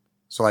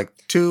 So like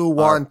 2,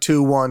 1,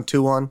 2, 1,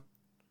 2, 1.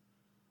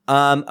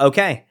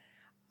 Okay.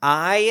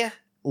 I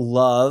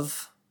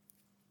love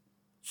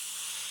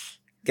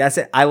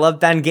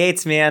Ben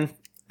Gates, man.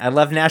 I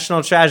love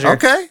National Treasure.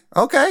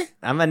 Okay.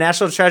 I'm a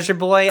National Treasure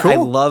boy. Cool. I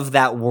love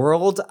that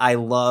world. I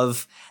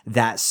love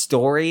that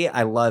story.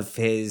 I love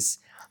his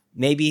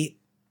maybe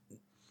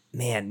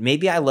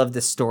I love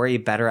the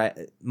story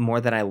more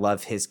than I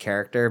love his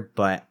character,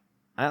 but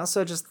I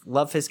also just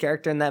love his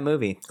character in that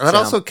movie. And that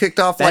also kicked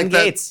off Ben like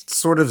Gates. that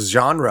sort of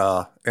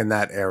genre in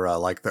that era,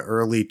 like the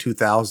early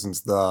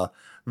 2000s,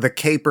 the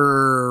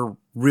caper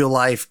real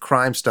life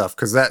crime stuff,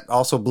 because that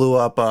also blew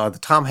up the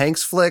Tom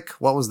Hanks flick.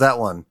 What was that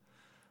one?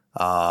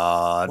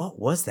 What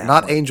was that?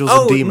 Not one? Angels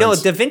and Demons.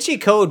 No, Da Vinci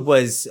Code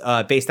was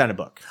based on a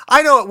book.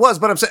 I know it was,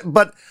 but I'm saying,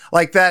 but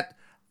like that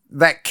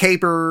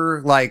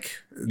caper, like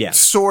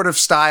sort of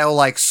style,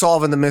 like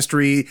solving the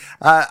mystery,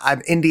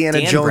 an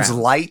Indiana Jones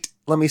Brown. light,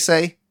 let me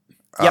say.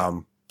 Yep.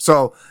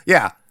 So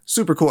yeah,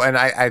 super cool. And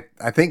I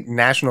think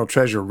National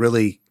Treasure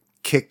really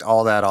kicked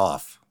all that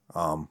off.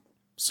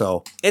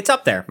 So it's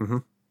up there. Mm-hmm.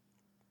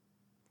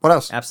 What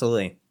else?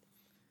 Absolutely.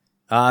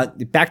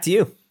 Back to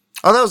you.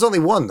 Oh, that was only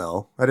one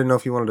though. I didn't know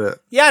if you wanted to.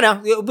 Yeah,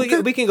 no,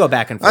 we can go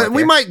back and forth.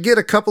 We might get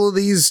a couple of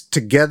these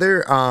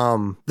together.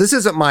 This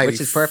isn't my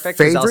which is perfect.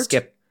 favorite. I'll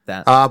skip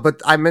that.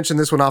 But I mentioned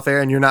this one off air,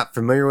 and you're not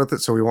familiar with it,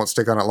 so we won't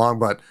stick on it long.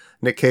 But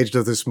Nick Cage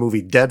does this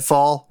movie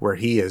Deadfall, where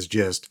he is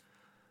just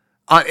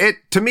it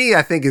to me.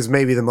 I think is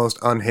maybe the most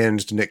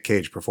unhinged Nick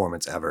Cage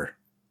performance ever.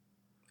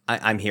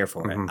 I'm here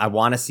for it. I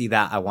want to see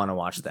that. I want to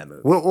watch that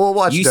movie. We'll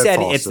watch. You Deadfall said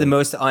it's soon. the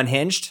most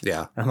unhinged.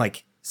 Yeah, I'm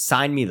like.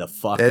 Sign me the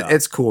fuck up.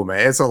 It's cool,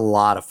 man. It's a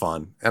lot of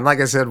fun. And like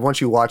I said,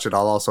 once you watch it,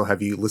 I'll also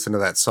have you listen to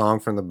that song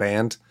from the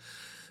band.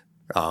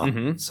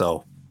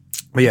 So,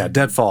 but yeah,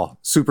 Deadfall.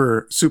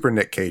 Super, super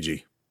Nick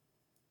Cagey.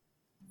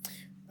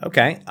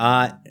 Okay.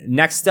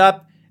 Next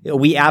up,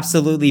 we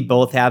absolutely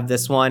both have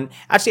this one.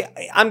 Actually,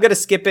 I'm going to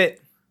skip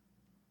it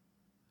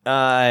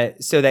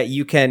so that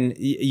you can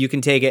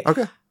take it.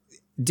 Okay.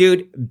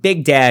 Dude,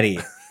 Big Daddy.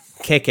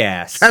 Kick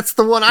ass. That's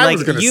the one I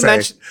was going to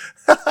say.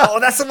 Oh,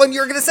 that's the one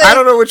you were going to say? I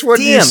don't know which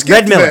one you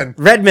skipped.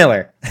 Red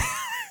Miller.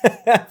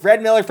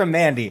 Red Miller from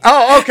Mandy.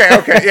 Oh,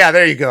 okay. Yeah,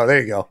 there you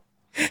go.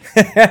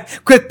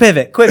 Quick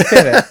pivot.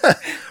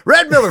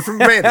 Red Miller from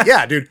Mandy.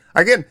 Yeah, dude.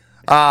 Again,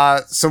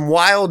 some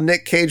wild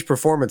Nick Cage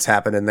performance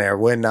happened in there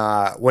when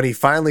he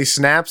finally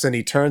snaps and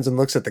he turns and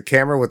looks at the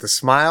camera with a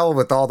smile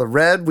with all the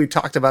red. We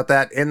talked about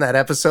that in that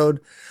episode.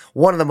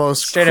 One of the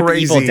most straight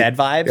crazy up Evil Dead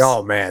vibes.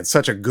 Oh man,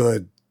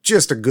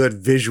 just a good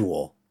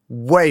visual.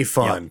 Way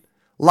fun. Yep.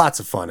 Lots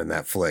of fun in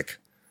that flick.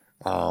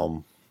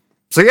 So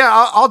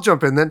yeah, I'll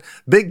jump in then.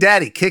 Big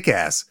Daddy,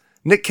 Kick-Ass.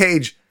 Nick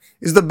Cage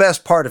is the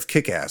best part of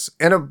Kick-Ass.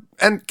 And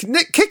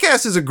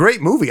Kick-Ass is a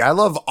great movie. I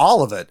love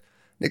all of it.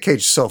 Nick Cage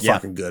is so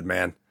fucking good,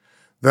 man.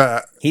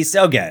 He's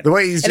so good. The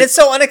way it's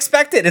so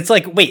unexpected. It's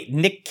like, wait,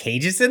 Nick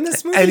Cage is in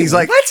this movie? And he's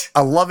like what?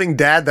 A loving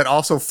dad that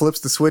also flips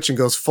the switch and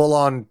goes full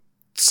on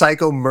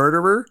psycho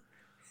murderer.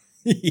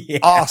 Yeah.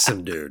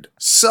 Awesome, dude.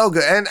 So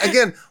good. And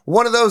again,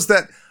 one of those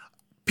that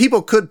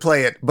people could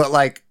play it, but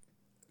like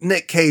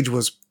Nick Cage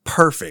was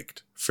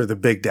perfect for the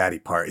Big Daddy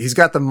part. He's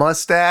got the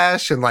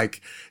mustache and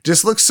like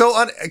just looks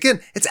so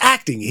again, it's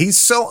acting. He's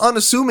so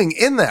unassuming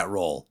in that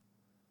role.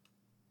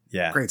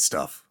 Yeah. Great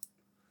stuff.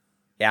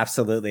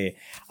 Absolutely.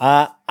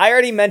 I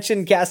already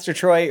mentioned Castor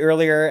Troy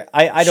earlier.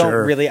 I don't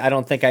Sure. really, I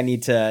don't think I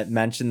need to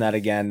mention that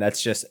again.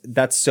 That's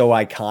so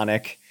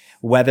iconic,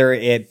 whether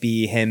it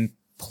be him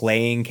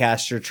playing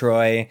Castor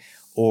Troy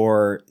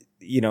or,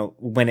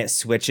 when it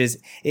switches,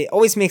 it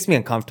always makes me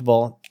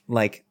uncomfortable.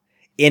 Like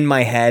in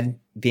my head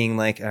being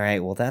like, all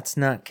right, well, that's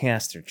not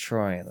Castor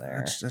Troy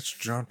there. That's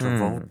John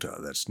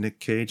Travolta. That's Nick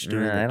Cage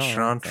doing a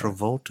John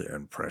Travolta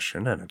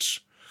impression. And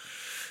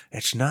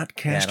it's not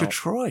Castor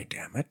Troy,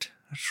 damn it.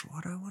 That's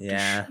what I want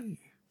to see.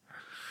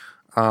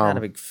 Not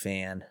a big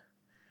fan.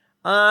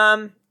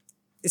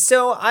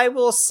 So I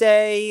will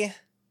say,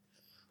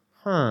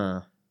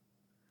 I'm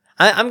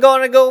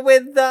going to go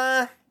with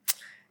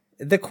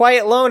the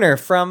Quiet Loner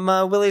from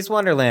Willy's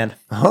Wonderland.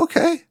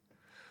 Okay.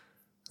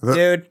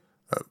 Dude.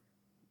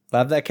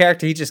 Love that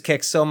character. He just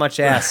kicks so much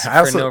ass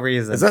for no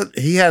reason.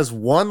 He has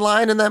one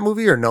line in that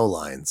movie or no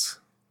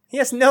lines? He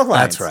has no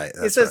lines. That's right.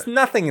 He says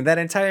nothing in that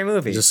entire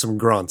movie. Just some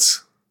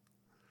grunts.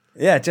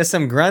 Yeah, just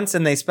some grunts,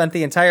 and they spent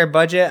the entire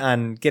budget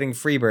on getting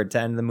Freebird to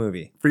end the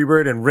movie.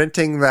 Freebird and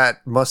renting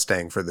that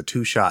Mustang for the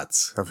 2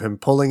 shots of him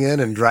pulling in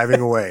and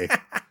driving away.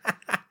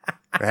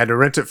 I had to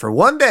rent it for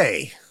 1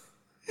 day.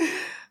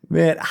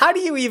 Man, how do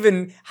you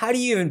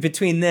even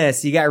between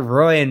this, you got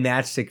Roy and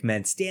Matchstick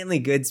Men, Stanley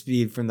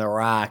Goodspeed from The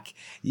Rock,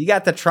 you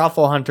got the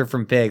Truffle Hunter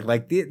from Pig.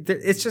 Like,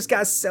 it's just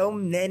got so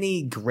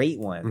many great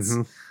ones.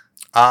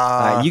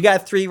 Mm-hmm. You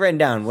got 3 written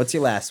down. What's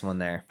your last one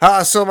there?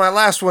 So my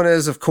last one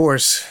is, of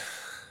course,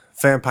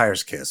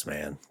 Vampire's Kiss,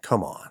 man.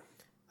 Come on.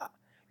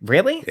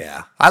 Really?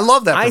 Yeah. I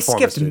love that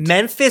performance. I skipped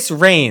Memphis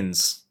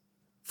Reigns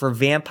for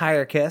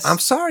Vampire Kiss. I'm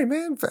sorry,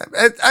 man.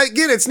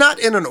 Again, it's not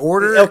in an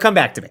order. It'll come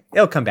back to me.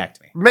 It'll come back.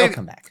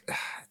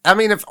 I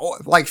mean, if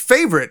like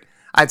favorite,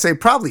 I'd say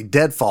probably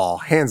Deadfall,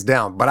 hands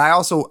down. But I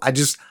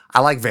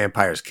like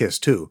Vampire's Kiss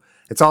too.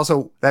 It's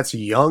also, that's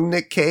young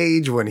Nick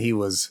Cage when he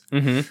was,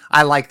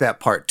 I like that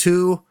part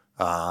too.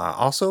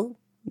 Also,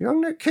 young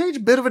Nick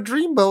Cage, bit of a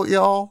dreamboat,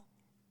 y'all.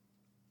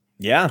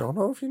 Yeah. Don't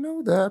know if you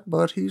know that,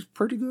 but he's a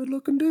pretty good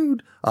looking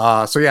dude.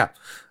 So yeah,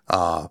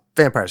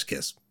 Vampire's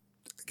Kiss.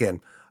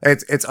 Again,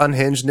 it's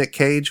unhinged Nick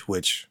Cage,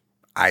 which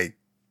my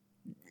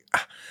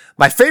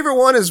favorite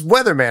one is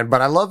Weatherman,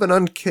 but I love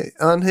an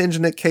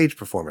unhinged Nick Cage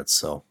performance.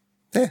 So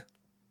yeah.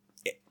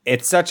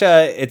 It's such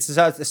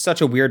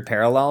a weird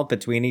parallel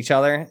between each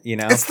other,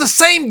 It's the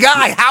same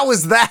guy. How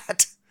is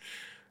that?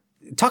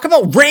 Talk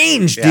about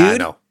range, dude. I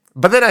know.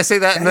 But then I say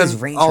that and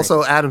then also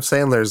range. Adam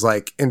Sandler's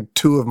like in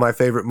 2 of my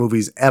favorite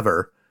movies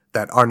ever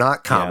that are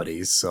not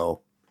comedies. Yeah.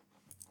 So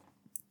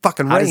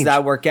fucking range. How does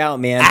that work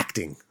out, man?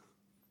 Acting.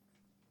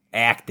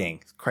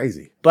 It's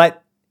crazy.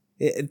 But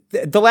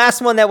the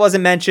last one that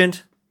wasn't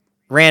mentioned,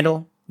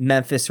 Randall,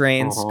 Memphis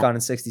Reigns, Gone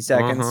in 60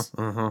 Seconds.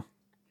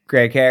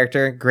 Great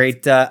character.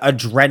 Great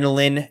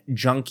adrenaline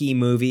junkie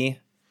movie.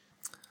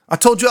 I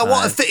told you I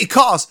wanted 50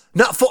 cars,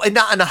 not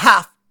 49 and a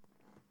half.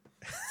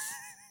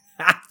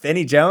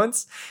 Vinnie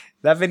Jones?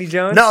 That Vinnie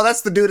Jones? No,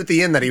 that's the dude at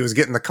the end that he was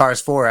getting the cars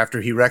for after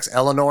he wrecks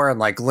Eleanor and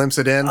like limps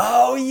it in.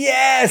 Oh,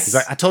 yes. He's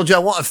like, I told you I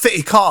wanted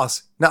 50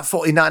 cars, not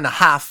 49 and a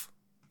half.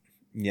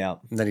 Yeah.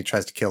 And then he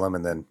tries to kill him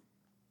and then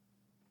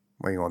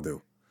what are you going to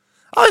do?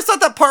 I always thought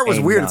that part was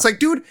weird. It's like,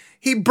 dude,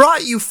 he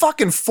brought you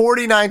fucking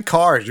 49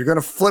 cars. You're going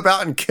to flip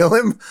out and kill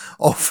him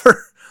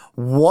over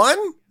one?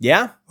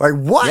 Yeah. Like,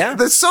 what? Yeah.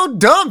 That's so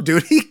dumb,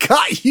 dude. He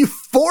got you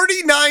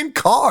 49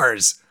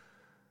 cars.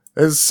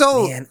 It's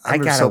so... Man, I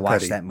gotta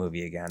watch that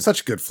movie again.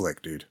 Such a good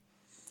flick, dude.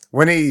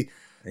 When they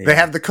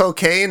have the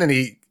cocaine and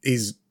he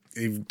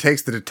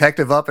takes the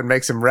detective up and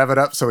makes him rev it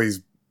up so he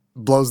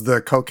blows the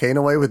cocaine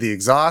away with the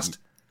exhaust.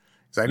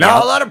 He's like,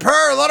 no, let it purr.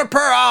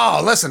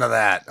 Oh, listen to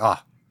that. Oh.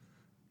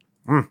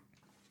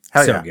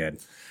 Hell so yeah. Good.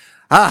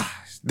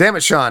 Damn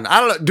it, Sean. I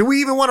don't know. Do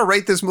we even want to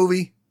rate this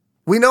movie?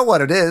 We know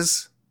what it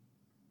is.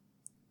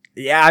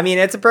 Yeah, I mean,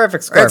 it's a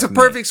perfect score. It's a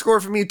perfect score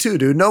for me too,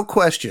 dude. No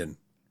question.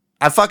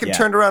 I fucking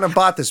turned around and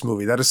bought this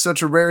movie. That is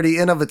such a rarity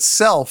in of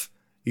itself.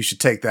 You should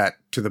take that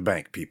to the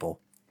bank,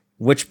 people.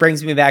 Which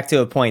brings me back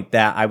to a point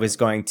that I was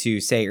going to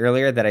say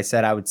earlier that I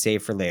said I would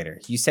save for later.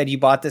 You said you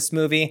bought this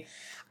movie.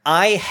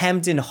 I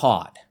hemmed and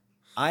hawed.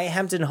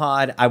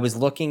 I was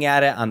looking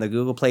at it on the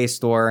Google Play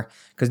Store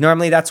because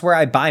normally that's where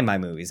I buy my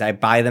movies. I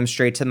buy them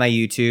straight to my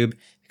YouTube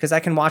because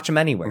I can watch them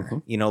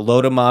anywhere.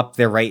 Load them up.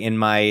 They're right in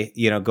my,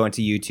 going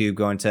to YouTube,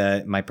 going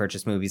to my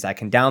purchase movies. I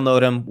can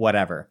download them,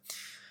 whatever.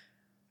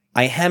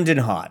 I hemmed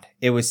and hawed.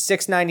 It was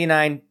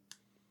 $6.99.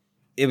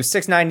 It was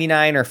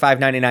 $6.99 or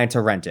 $5.99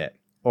 to rent it,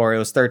 or it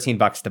was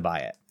 $13 to buy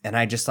it. And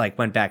I just like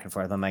went back and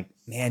forth. I'm like,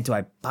 man, do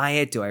I buy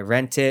it? Do I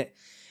rent it?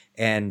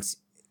 And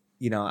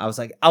I was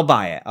like, I'll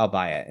buy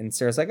it. And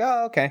Sarah's like,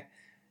 oh, okay.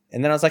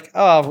 And then I was like,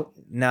 oh,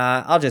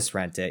 nah, I'll just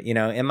rent it.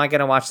 Am I going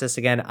to watch this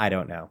again? I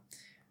don't know.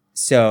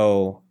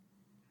 So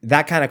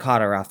that kind of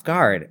caught her off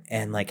guard.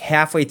 And like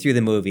halfway through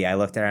the movie, I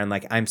looked at her and I'm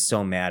like, I'm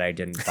so mad I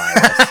didn't buy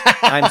this.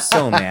 I'm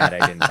so mad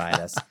I didn't buy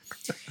this.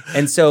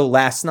 And so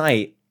last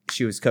night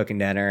she was cooking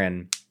dinner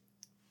and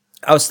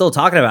I was still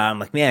talking about it. I'm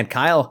like, man,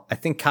 I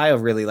think Kyle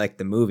really liked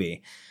the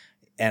movie.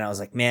 And I was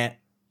like, man,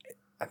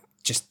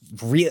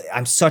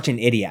 I'm such an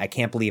idiot. I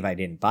can't believe I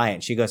didn't buy it.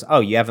 And she goes,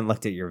 oh, you haven't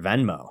looked at your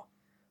Venmo.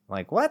 I'm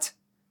like, what?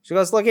 She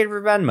goes, look at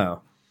your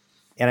Venmo.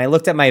 And I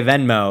looked at my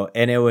Venmo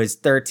and it was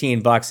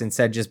 $13 and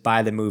said, just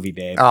buy the movie,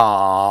 babe.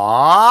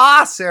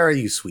 Aw, Sarah,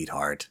 you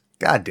sweetheart.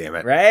 God damn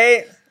it.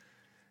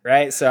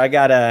 Right. So I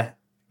gotta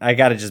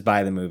just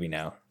buy the movie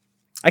now.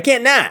 I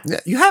can't not. Yeah,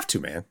 you have to,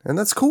 man. And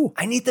that's cool.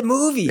 I need the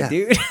movie,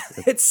 dude.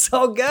 It's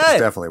so good. It's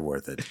definitely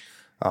worth it.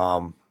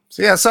 So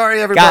yeah, sorry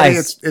everybody.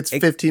 Guys, it's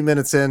 15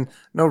 minutes in.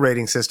 No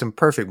rating system.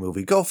 Perfect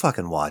movie. Go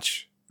fucking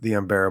watch The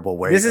Unbearable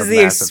Weight This of is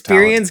the Massive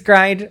Experience Talent.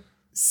 Grind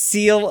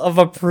seal of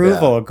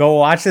approval. Yeah. Go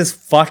watch this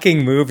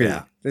fucking movie.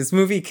 Yeah. This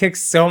movie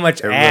kicks so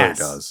much ass.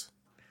 It really does.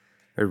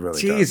 It really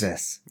does.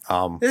 Jesus.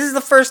 This is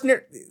the first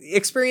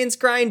Experience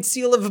Grind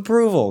seal of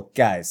approval,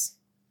 guys.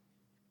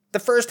 The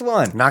first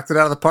one. Knocked it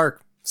out of the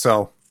park.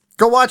 So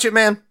go watch it,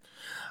 man.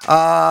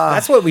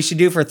 That's what we should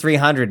do for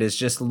 300 is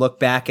just look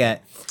back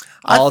at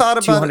all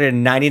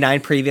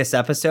 299 previous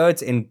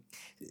episodes and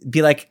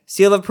be like,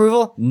 seal of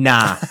approval?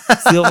 Nah.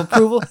 Seal of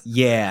approval?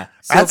 Yeah.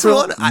 Seal That's of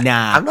approval? one.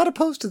 Nah. I'm not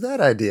opposed to that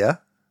idea.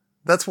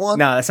 That's one.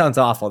 No, that sounds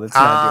awful. That's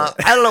not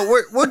do it. I don't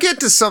know. We'll get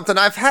to something.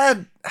 I've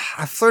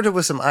flirted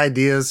with some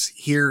ideas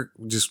here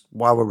just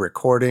while we're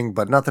recording,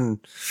 but nothing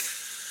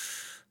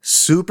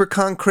super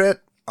concrete.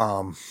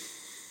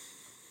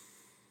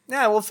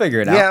 Yeah, we'll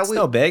figure it out. It's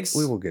no bigs.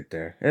 We will get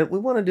there.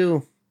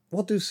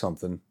 We'll do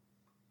something.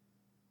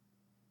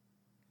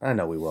 I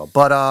know we will.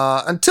 But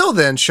until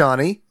then,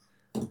 Shawnee,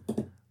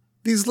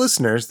 these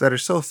listeners that are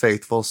so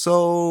faithful,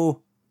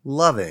 so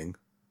loving,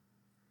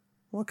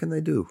 what can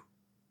they do?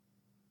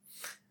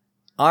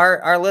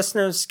 Our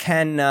listeners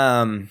can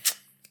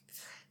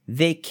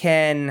they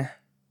can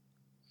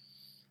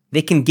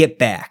get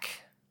back.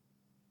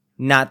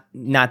 Not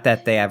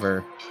that they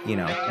ever,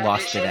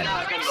 lost it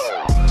anyway.